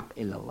ma'bud bihaq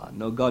illallah.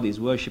 No God is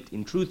worshipped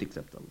in truth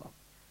except Allah.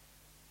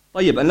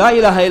 طيب, and La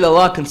ilaha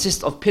illallah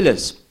consists of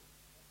pillars.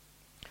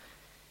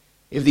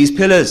 If these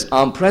pillars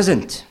aren't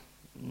present,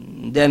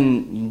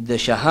 then the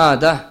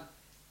shahada,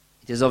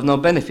 it is of no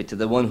benefit to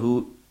the one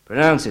who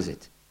pronounces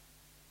it.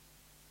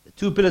 The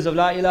two pillars of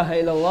La ilaha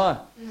illallah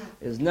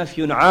is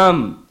nafyun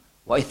am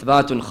wa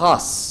ithbatun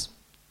khas.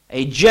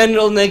 A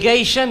general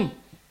negation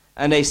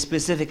and a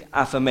specific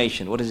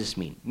affirmation. What does this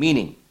mean?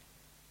 Meaning,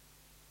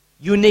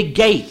 You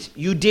negate,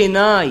 you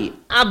deny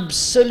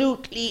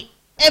absolutely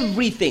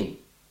everything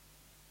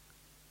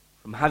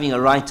from having a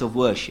right of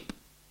worship,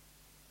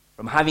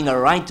 from having a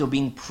right of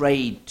being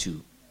prayed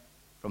to,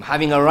 from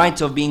having a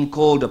right of being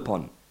called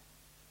upon,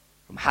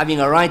 from having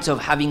a right of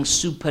having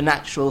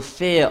supernatural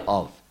fear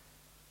of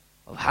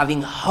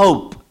having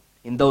hope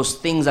in those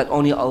things that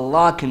only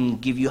Allah can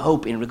give you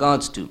hope in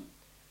regards to,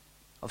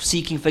 of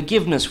seeking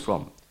forgiveness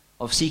from,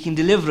 of seeking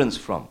deliverance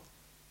from.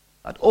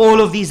 That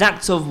all of these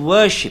acts of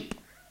worship,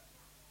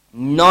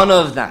 none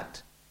of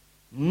that,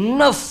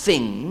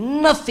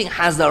 nothing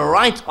has the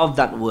right of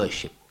that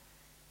worship.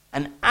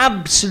 An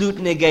absolute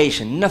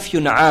negation,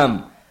 nafyun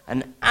am,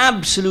 an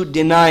absolute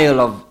denial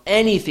of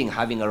anything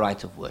having a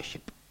right of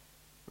worship.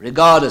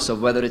 Regardless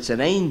of whether it's an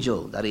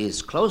angel that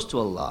is close to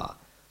Allah,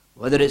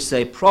 whether it's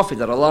a prophet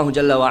that Allah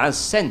Jalla wa Azza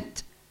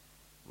sent,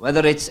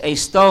 whether it's a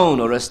stone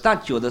or a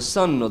statue or the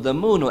sun or the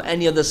moon or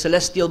any of the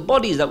celestial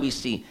bodies that we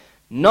see,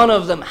 none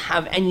of them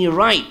have any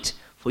right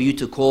for you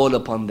to call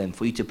upon them,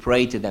 for you to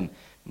pray to them.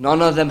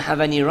 None of them have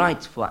any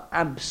right for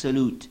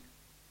absolute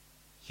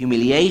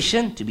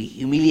humiliation, to be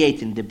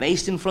humiliated and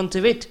debased in front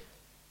of it,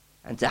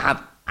 and to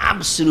have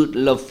absolute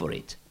love for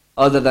it,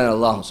 other than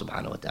Allah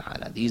subhanahu wa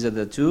ta'ala. These are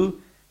the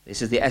two.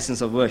 This is the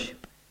essence of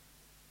worship.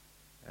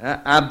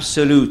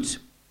 Absolute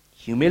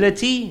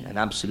humility and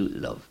absolute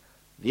love.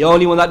 The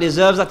only one that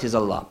deserves that is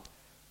Allah.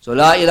 So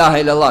La ilaha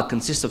illallah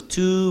consists of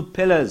two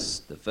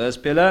pillars. The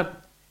first pillar,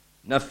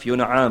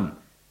 nafyun am,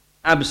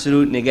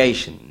 absolute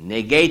negation,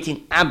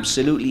 negating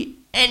absolutely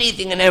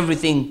anything and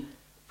everything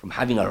from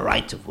having a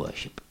right of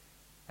worship.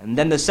 And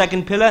then the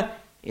second pillar,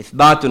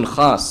 ithbatun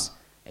khas,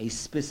 a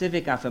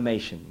specific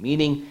affirmation,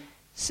 meaning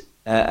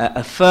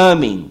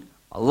affirming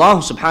Allah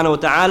subhanahu wa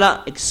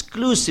ta'ala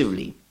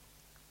exclusively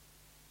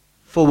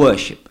for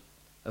worship.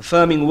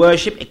 Affirming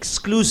worship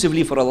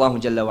exclusively for Allah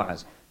Jalla wa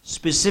Azza,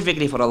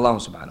 specifically for Allah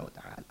subhanahu wa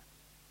ta'ala.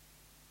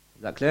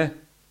 Is that clear?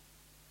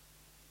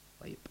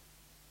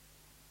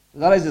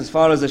 That is as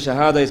far as the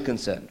shahada is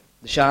concerned.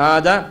 The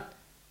shahada,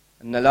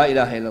 anna la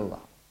ilaha illallah.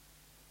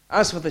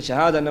 As for the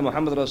shahada, anna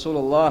Muhammad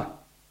Rasulullah,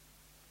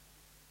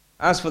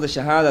 as for the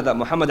shahada that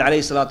Muhammad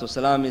alayhi salatu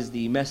wasalam is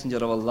the messenger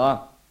of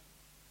Allah,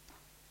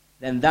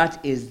 then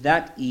that is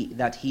that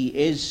he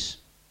is,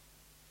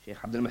 Shaykh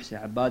Abdul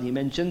Muhsin Abbad, he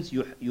mentions,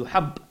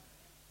 yuhab,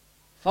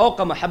 fawqa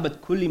mahabbat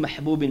kulli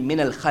mahbubin min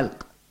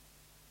al-khalq,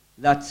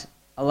 that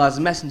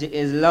Allah's messenger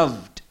is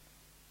loved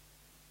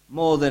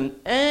more than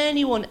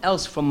anyone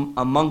else from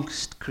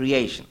amongst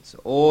creation. So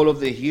all of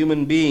the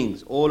human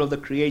beings, all of the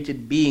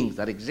created beings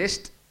that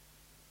exist,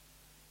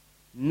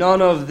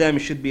 none of them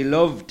should be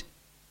loved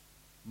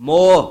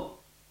more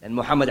than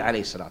Muhammad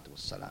alayhi salatu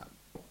wassalam.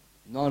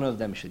 None of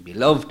them should be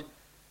loved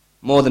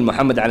more than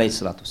Muhammad alayhi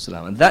salatu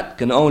wassalam. And that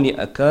can only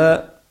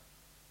occur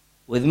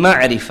with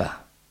ma'rifah,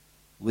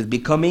 with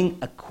becoming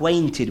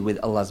acquainted with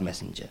Allah's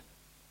messenger,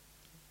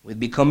 with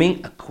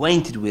becoming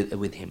acquainted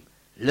with him,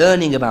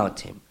 learning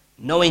about him,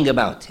 knowing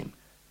about him,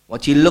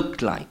 what he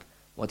looked like,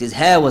 what his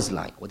hair was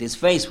like, what his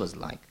face was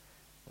like,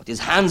 what his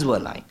hands were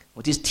like,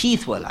 what his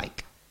teeth were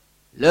like,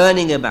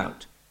 learning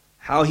about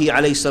how he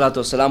alayhi salatu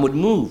wasalam would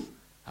move,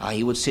 how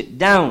he would sit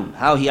down,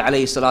 how he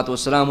alayhi salatu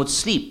wasalam would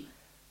sleep,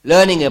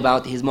 learning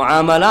about his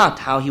mu'amalat,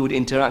 how he would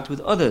interact with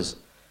others,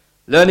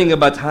 learning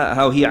about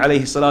how he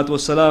alayhi salatu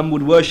wasalam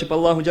would worship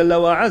Allah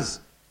Jalla wa Azz.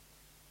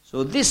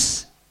 So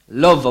this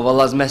love of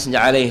Allah's Messenger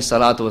alayhi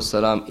salatu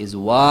wasalam is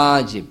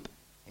wajib.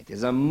 It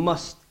is a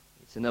must.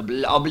 It's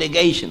an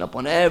obligation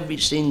upon every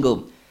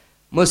single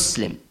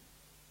Muslim.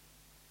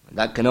 And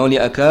that can only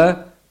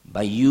occur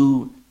by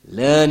you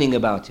learning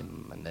about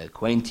him and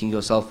acquainting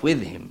yourself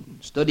with him,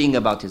 studying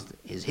about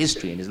his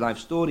history and his life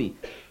story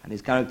and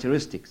his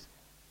characteristics.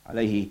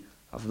 Alayhi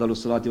afdalu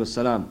salatu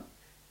wassalam.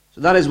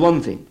 So that is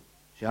one thing.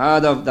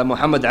 Shahada that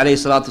Muhammad alayhi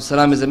salatu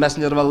wassalam is a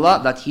messenger of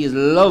Allah, that he is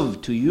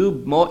loved to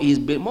you, he is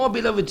more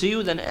beloved to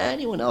you than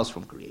anyone else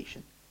from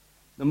creation.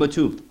 Number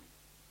two,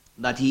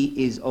 that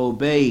he is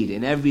obeyed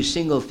in every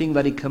single thing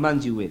that he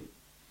commands you with.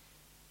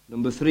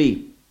 Number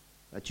three,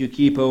 that you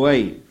keep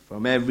away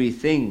from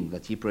everything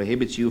that he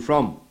prohibits you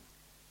from.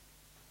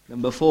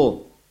 Number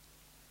four,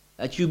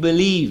 that you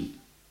believe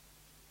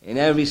in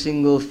every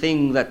single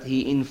thing that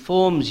he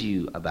informs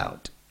you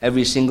about,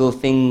 every single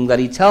thing that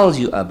he tells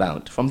you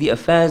about, from the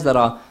affairs that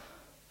are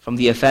from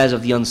the affairs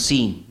of the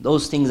unseen,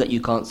 those things that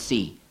you can't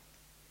see,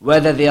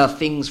 whether they are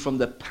things from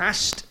the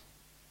past,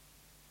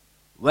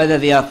 whether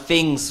they are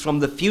things from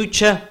the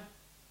future,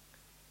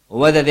 or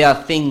whether they are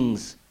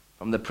things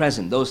from the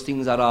present, those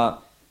things that are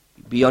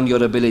beyond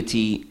your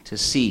ability to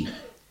see.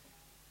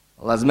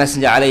 Allah's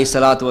Messenger alayhi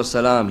salatu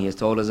wasalam, he has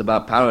told us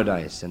about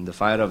paradise and the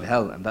fire of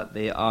hell, and that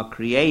they are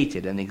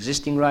created and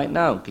existing right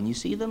now. Can you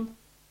see them?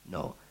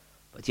 No.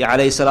 But he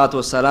alayhi salatu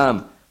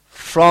wasalam,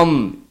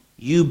 from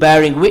you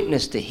bearing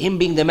witness to him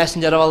being the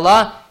Messenger of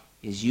Allah,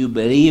 is you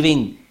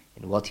believing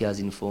in what he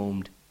has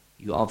informed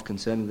you of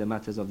concerning the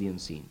matters of the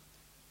unseen.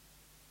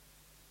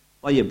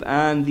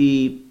 And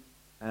the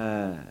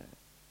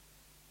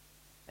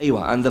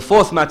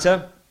fifth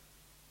matter,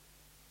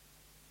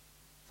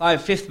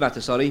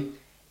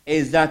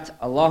 is that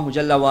Allah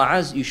Jalla wa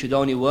Az, you should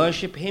only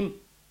worship Him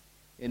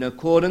in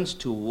accordance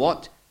to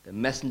what the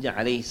Messenger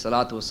alayhi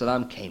salatu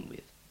wasalam came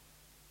with.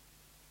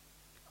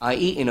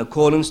 I.e., in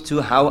accordance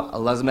to how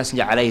Allah's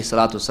Messenger alayhi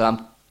salatu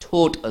wasalam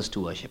taught us to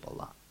worship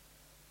Allah.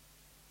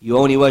 You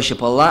only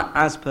worship Allah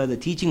as per the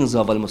teachings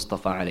of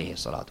Al-Mustafa alayhi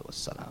salatu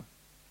wasalam.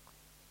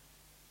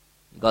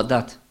 You got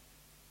that?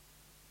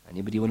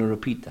 Anybody want to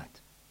repeat that?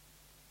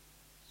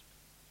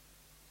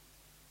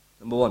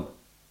 Number one.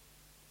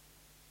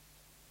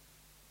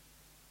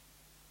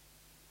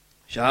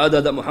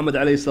 Shahada that Muhammad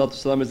alayhi salatu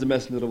wasalam is the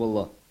Messenger of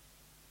Allah.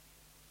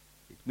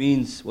 It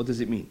means, what does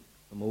it mean?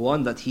 Number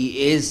one, that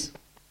he is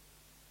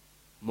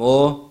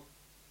more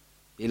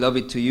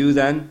beloved to you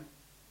than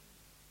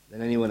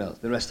anyone else,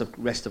 the rest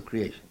of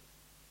creation.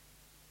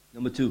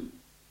 Number two,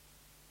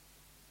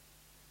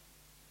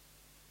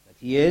 that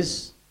he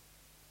is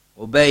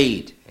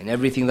obeyed in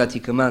everything that he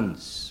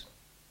commands.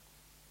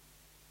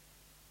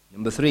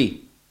 Number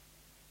three,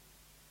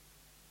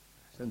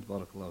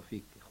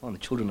 the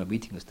children are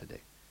beating us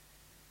today.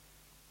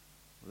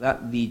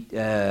 That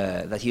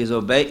he is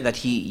obeyed,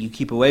 that you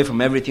keep away from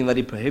everything that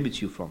he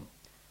prohibits you from.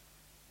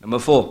 Number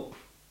four,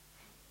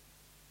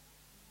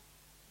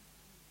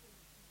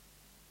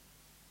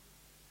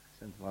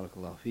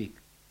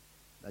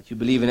 that you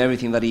believe in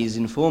everything that he has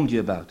informed you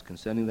about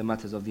concerning the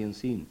matters of the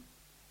unseen.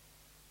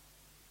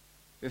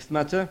 Fifth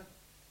matter,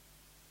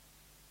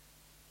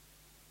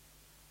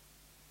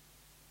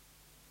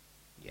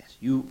 yes,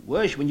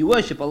 when you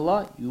worship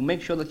Allah, you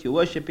make sure that you're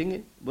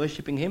worshipping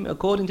Him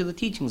according to the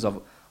teachings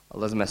of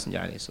Allah's Messenger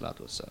alayhi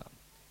salatu wassalam.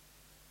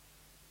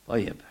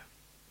 طيب,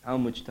 how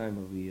much time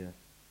have we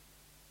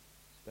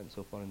spent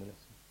so far in the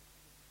lesson?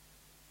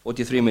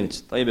 43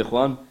 minutes. طيب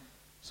ikhwan,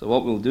 so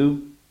what we'll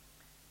do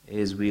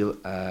is we'll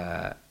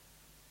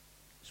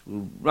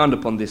round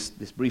upon this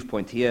brief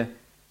point here,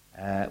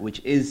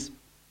 which is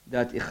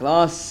that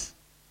ikhlas,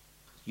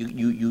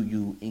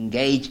 you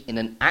engage in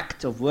an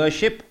act of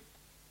worship.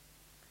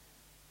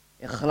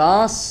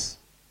 Ikhlas,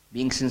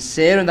 being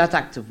sincere in that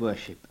act of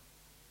worship,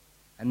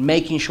 and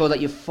making sure that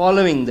you're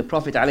following the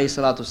Prophet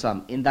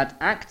ﷺ in that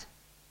act,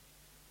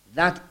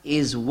 that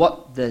is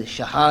what the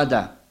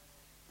Shahada,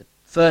 the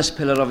first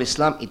pillar of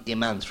Islam, it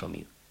demands from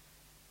you.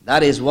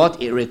 That is what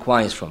it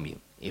requires from you.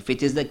 If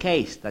it is the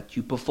case that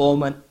you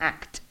perform an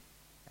act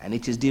and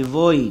it is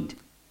devoid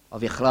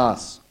of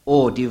ikhlas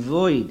or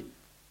devoid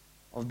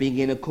of being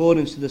in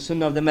accordance to the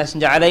sunnah of the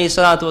Messenger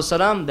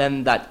ﷺ,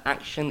 then that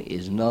action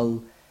is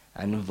null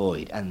and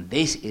void. And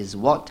this is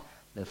what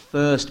the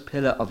first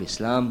pillar of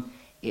Islam,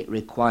 it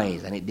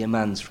requires and it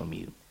demands from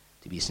you,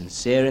 to be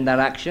sincere in that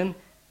action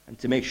and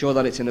to make sure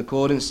that it's in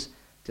accordance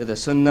to the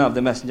sunnah of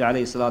the Messenger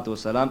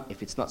ﷺ.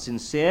 If it's not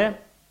sincere,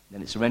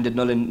 then it's rendered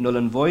null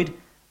and void.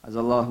 As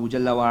Allah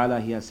Jalla wa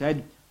Ala, He has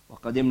said,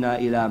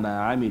 وَقَدِمْنَا إِلَى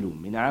مَا عَمِلُوا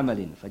مِنْ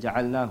عَمَلٍ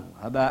فَجَعَلْنَاهُ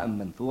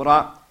هَبَاءً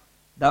مَنْثُورًا,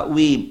 that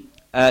we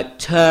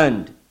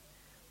turned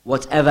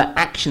whatever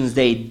actions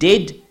they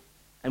did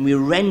and we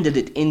rendered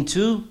it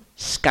into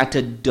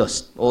scattered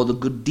dust, or the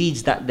good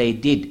deeds that they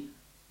did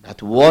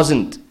that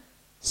wasn't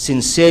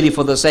sincerely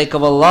for the sake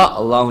of Allah,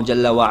 Allah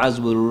Jalla wa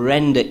Az will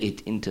render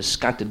it into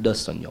scattered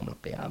dust on Yawm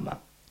al-Qiyamah.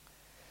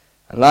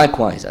 And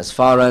likewise, as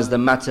far as the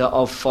matter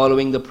of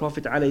following the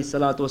Prophet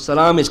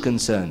ﷺ is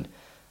concerned,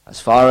 as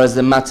far as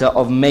the matter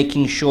of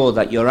making sure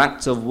that your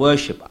acts of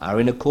worship are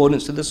in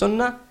accordance to the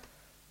Sunnah,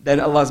 then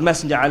Allah's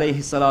Messenger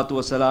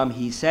ﷺ,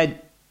 he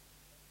said,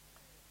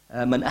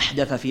 مَنْ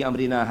أَحْدَثَ فِي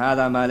أَمْرِنَا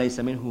هَذَا مَا لَيْسَ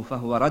مِنْهُ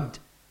فَهُوَ رَدٌّ,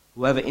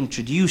 whoever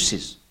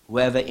introduces,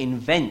 whoever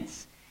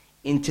invents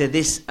into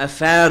this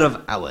affair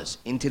of ours,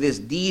 into this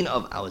deen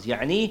of ours,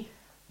 يعني,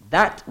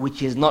 that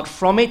which is not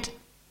from it,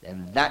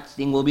 then that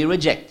thing will be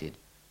rejected.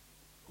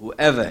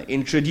 Whoever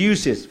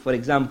introduces, for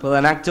example,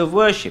 an act of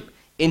worship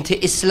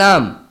into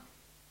Islam,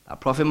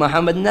 that Prophet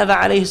Muhammad never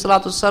alayhi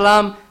salatu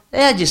wasalam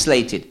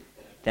legislated,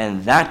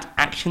 then that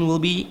action will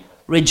be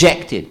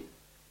rejected.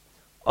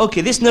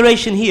 Okay, this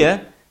narration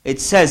here, it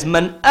says,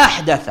 Man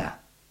ahdatha,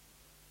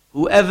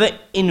 whoever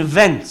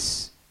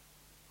invents,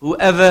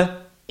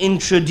 whoever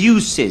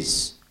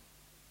introduces,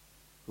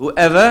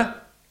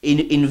 whoever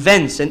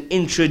invents and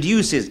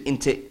introduces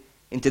into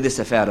this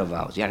affair of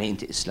ours, yani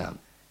into Islam.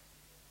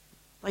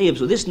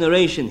 So this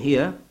narration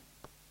here,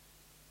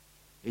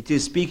 it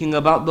is speaking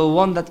about the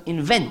one that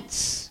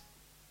invents.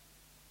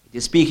 It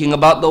is speaking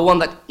about the one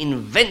that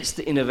invents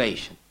the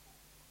innovation.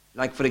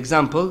 Like for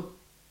example,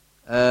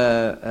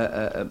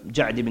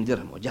 Ja'd ibn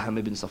Dirham, or Jaham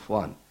ibn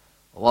Safwan,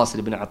 or Wasil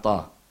ibn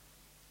Ata.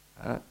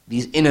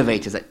 These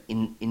innovators that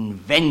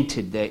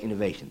invented their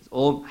innovations.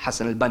 Or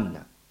Hassan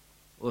al-Banna,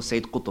 or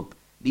Sayyid Qutb.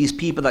 These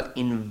people that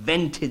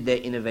invented their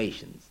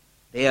innovations.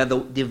 They are the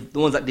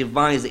ones that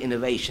devise the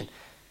innovation.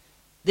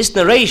 This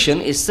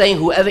narration is saying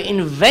whoever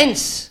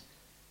invents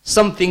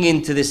something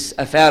into this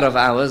affair of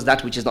ours,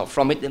 that which is not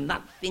from it, then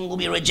that thing will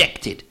be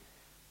rejected.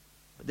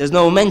 But there's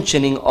no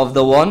mentioning of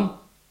the one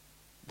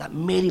that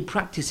merely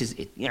practices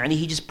it. Yani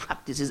he just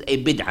practices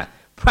a bid'ah,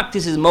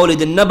 practices Mawlid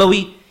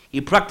al-Nabawi,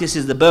 he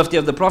practices the birthday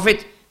of the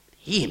Prophet.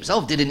 He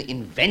himself didn't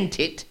invent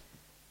it.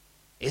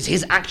 Is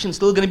his action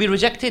still going to be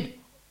rejected?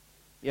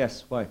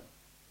 Yes, why?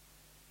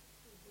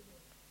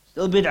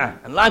 Still bid'ah.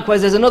 And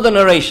likewise, there's another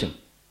narration.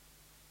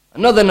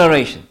 Another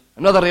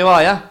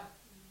riwayah.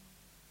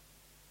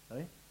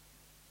 Sorry?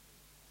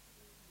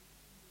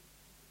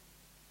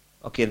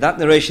 Okay, that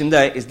narration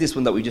there is this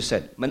one that we just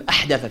said. Man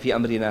ahdatha fi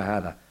amrina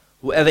hadha.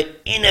 Whoever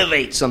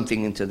innovates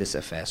something into this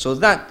affair. So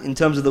that, in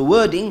terms of the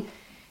wording,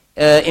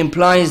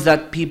 implies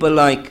that people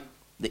like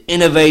the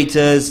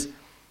innovators,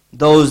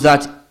 those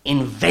that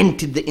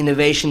invented the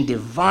innovation,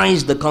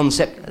 devised the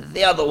concept,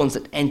 they are the ones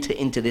that enter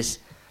into this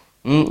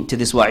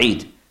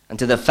wa'id, and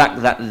to the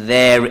fact that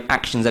their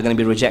actions are going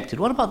to be rejected.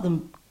 What about the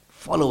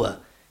follower?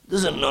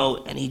 Doesn't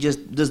know, and he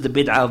just does the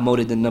bid'ah of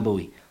Mawlid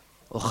al-Nabawi,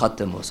 or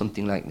Khatam, or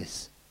something like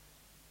this.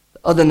 The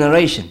other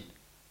narration,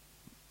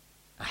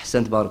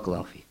 Ahsant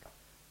barakallahu feek.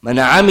 Man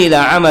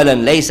amila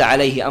amalan laysa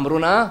alayhi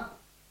amruna,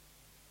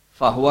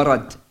 fahuwa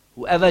rad.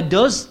 Whoever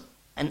does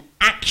an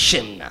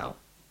action now,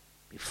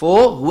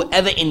 before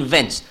whoever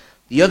invents.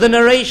 The other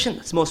narration,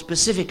 that's more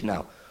specific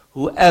now.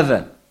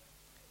 Whoever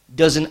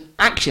does an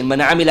action, man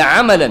amila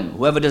amalan,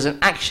 whoever does an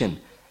action,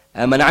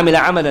 man amila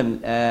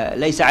amalan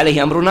laysa alayhi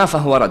amruna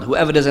fahuwa rad.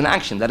 Whoever does an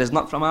action that is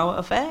not from our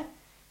affair,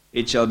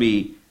 it shall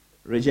be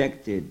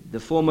rejected. The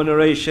former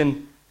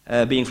narration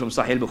being from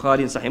Sahih al-Bukhari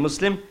and Sahih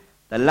Muslim,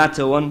 the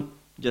latter one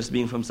just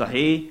being from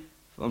Sahih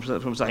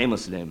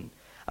Muslim.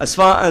 As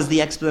far as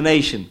the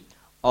explanation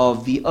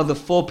of the other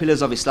 4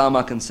 pillars of Islam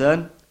are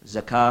concerned,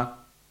 zakah,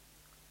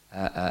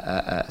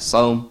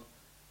 Sawm,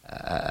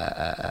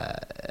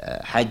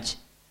 Hajj,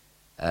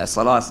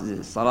 Salah,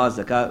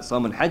 Zakah,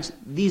 Sawm and Hajj.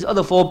 These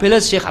other 4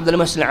 pillars, Shaykh Abdul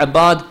Muhsin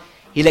al-Abbad,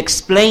 he'll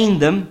explain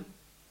them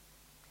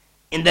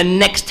in the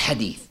next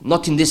hadith,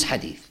 not in this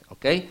hadith.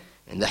 Okay?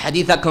 And the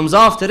hadith that comes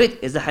after it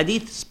is the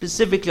hadith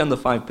specifically on the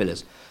 5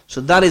 pillars. So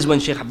that is when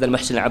Shaykh Abdul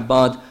Muhsin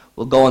al-Abbad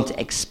will go on to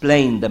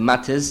explain the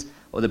matters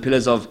or the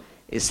pillars of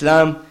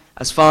Islam.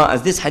 As far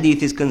as this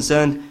hadith is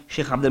concerned,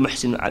 Shaykh Abdul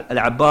Muhsin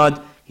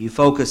al-Abbad, he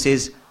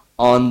focuses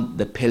on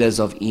the pillars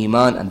of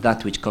Iman and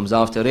that which comes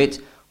after it.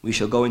 We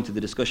shall go into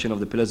the discussion of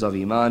the pillars of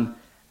Iman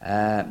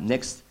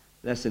next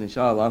lesson,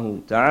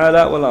 inshaAllah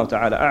ta'ala. Wallahu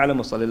ta'ala a'lam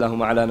wa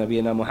sallallahu ala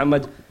nabiyyina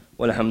Muhammad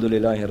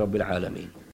walhamdulillahi rabbil alameen.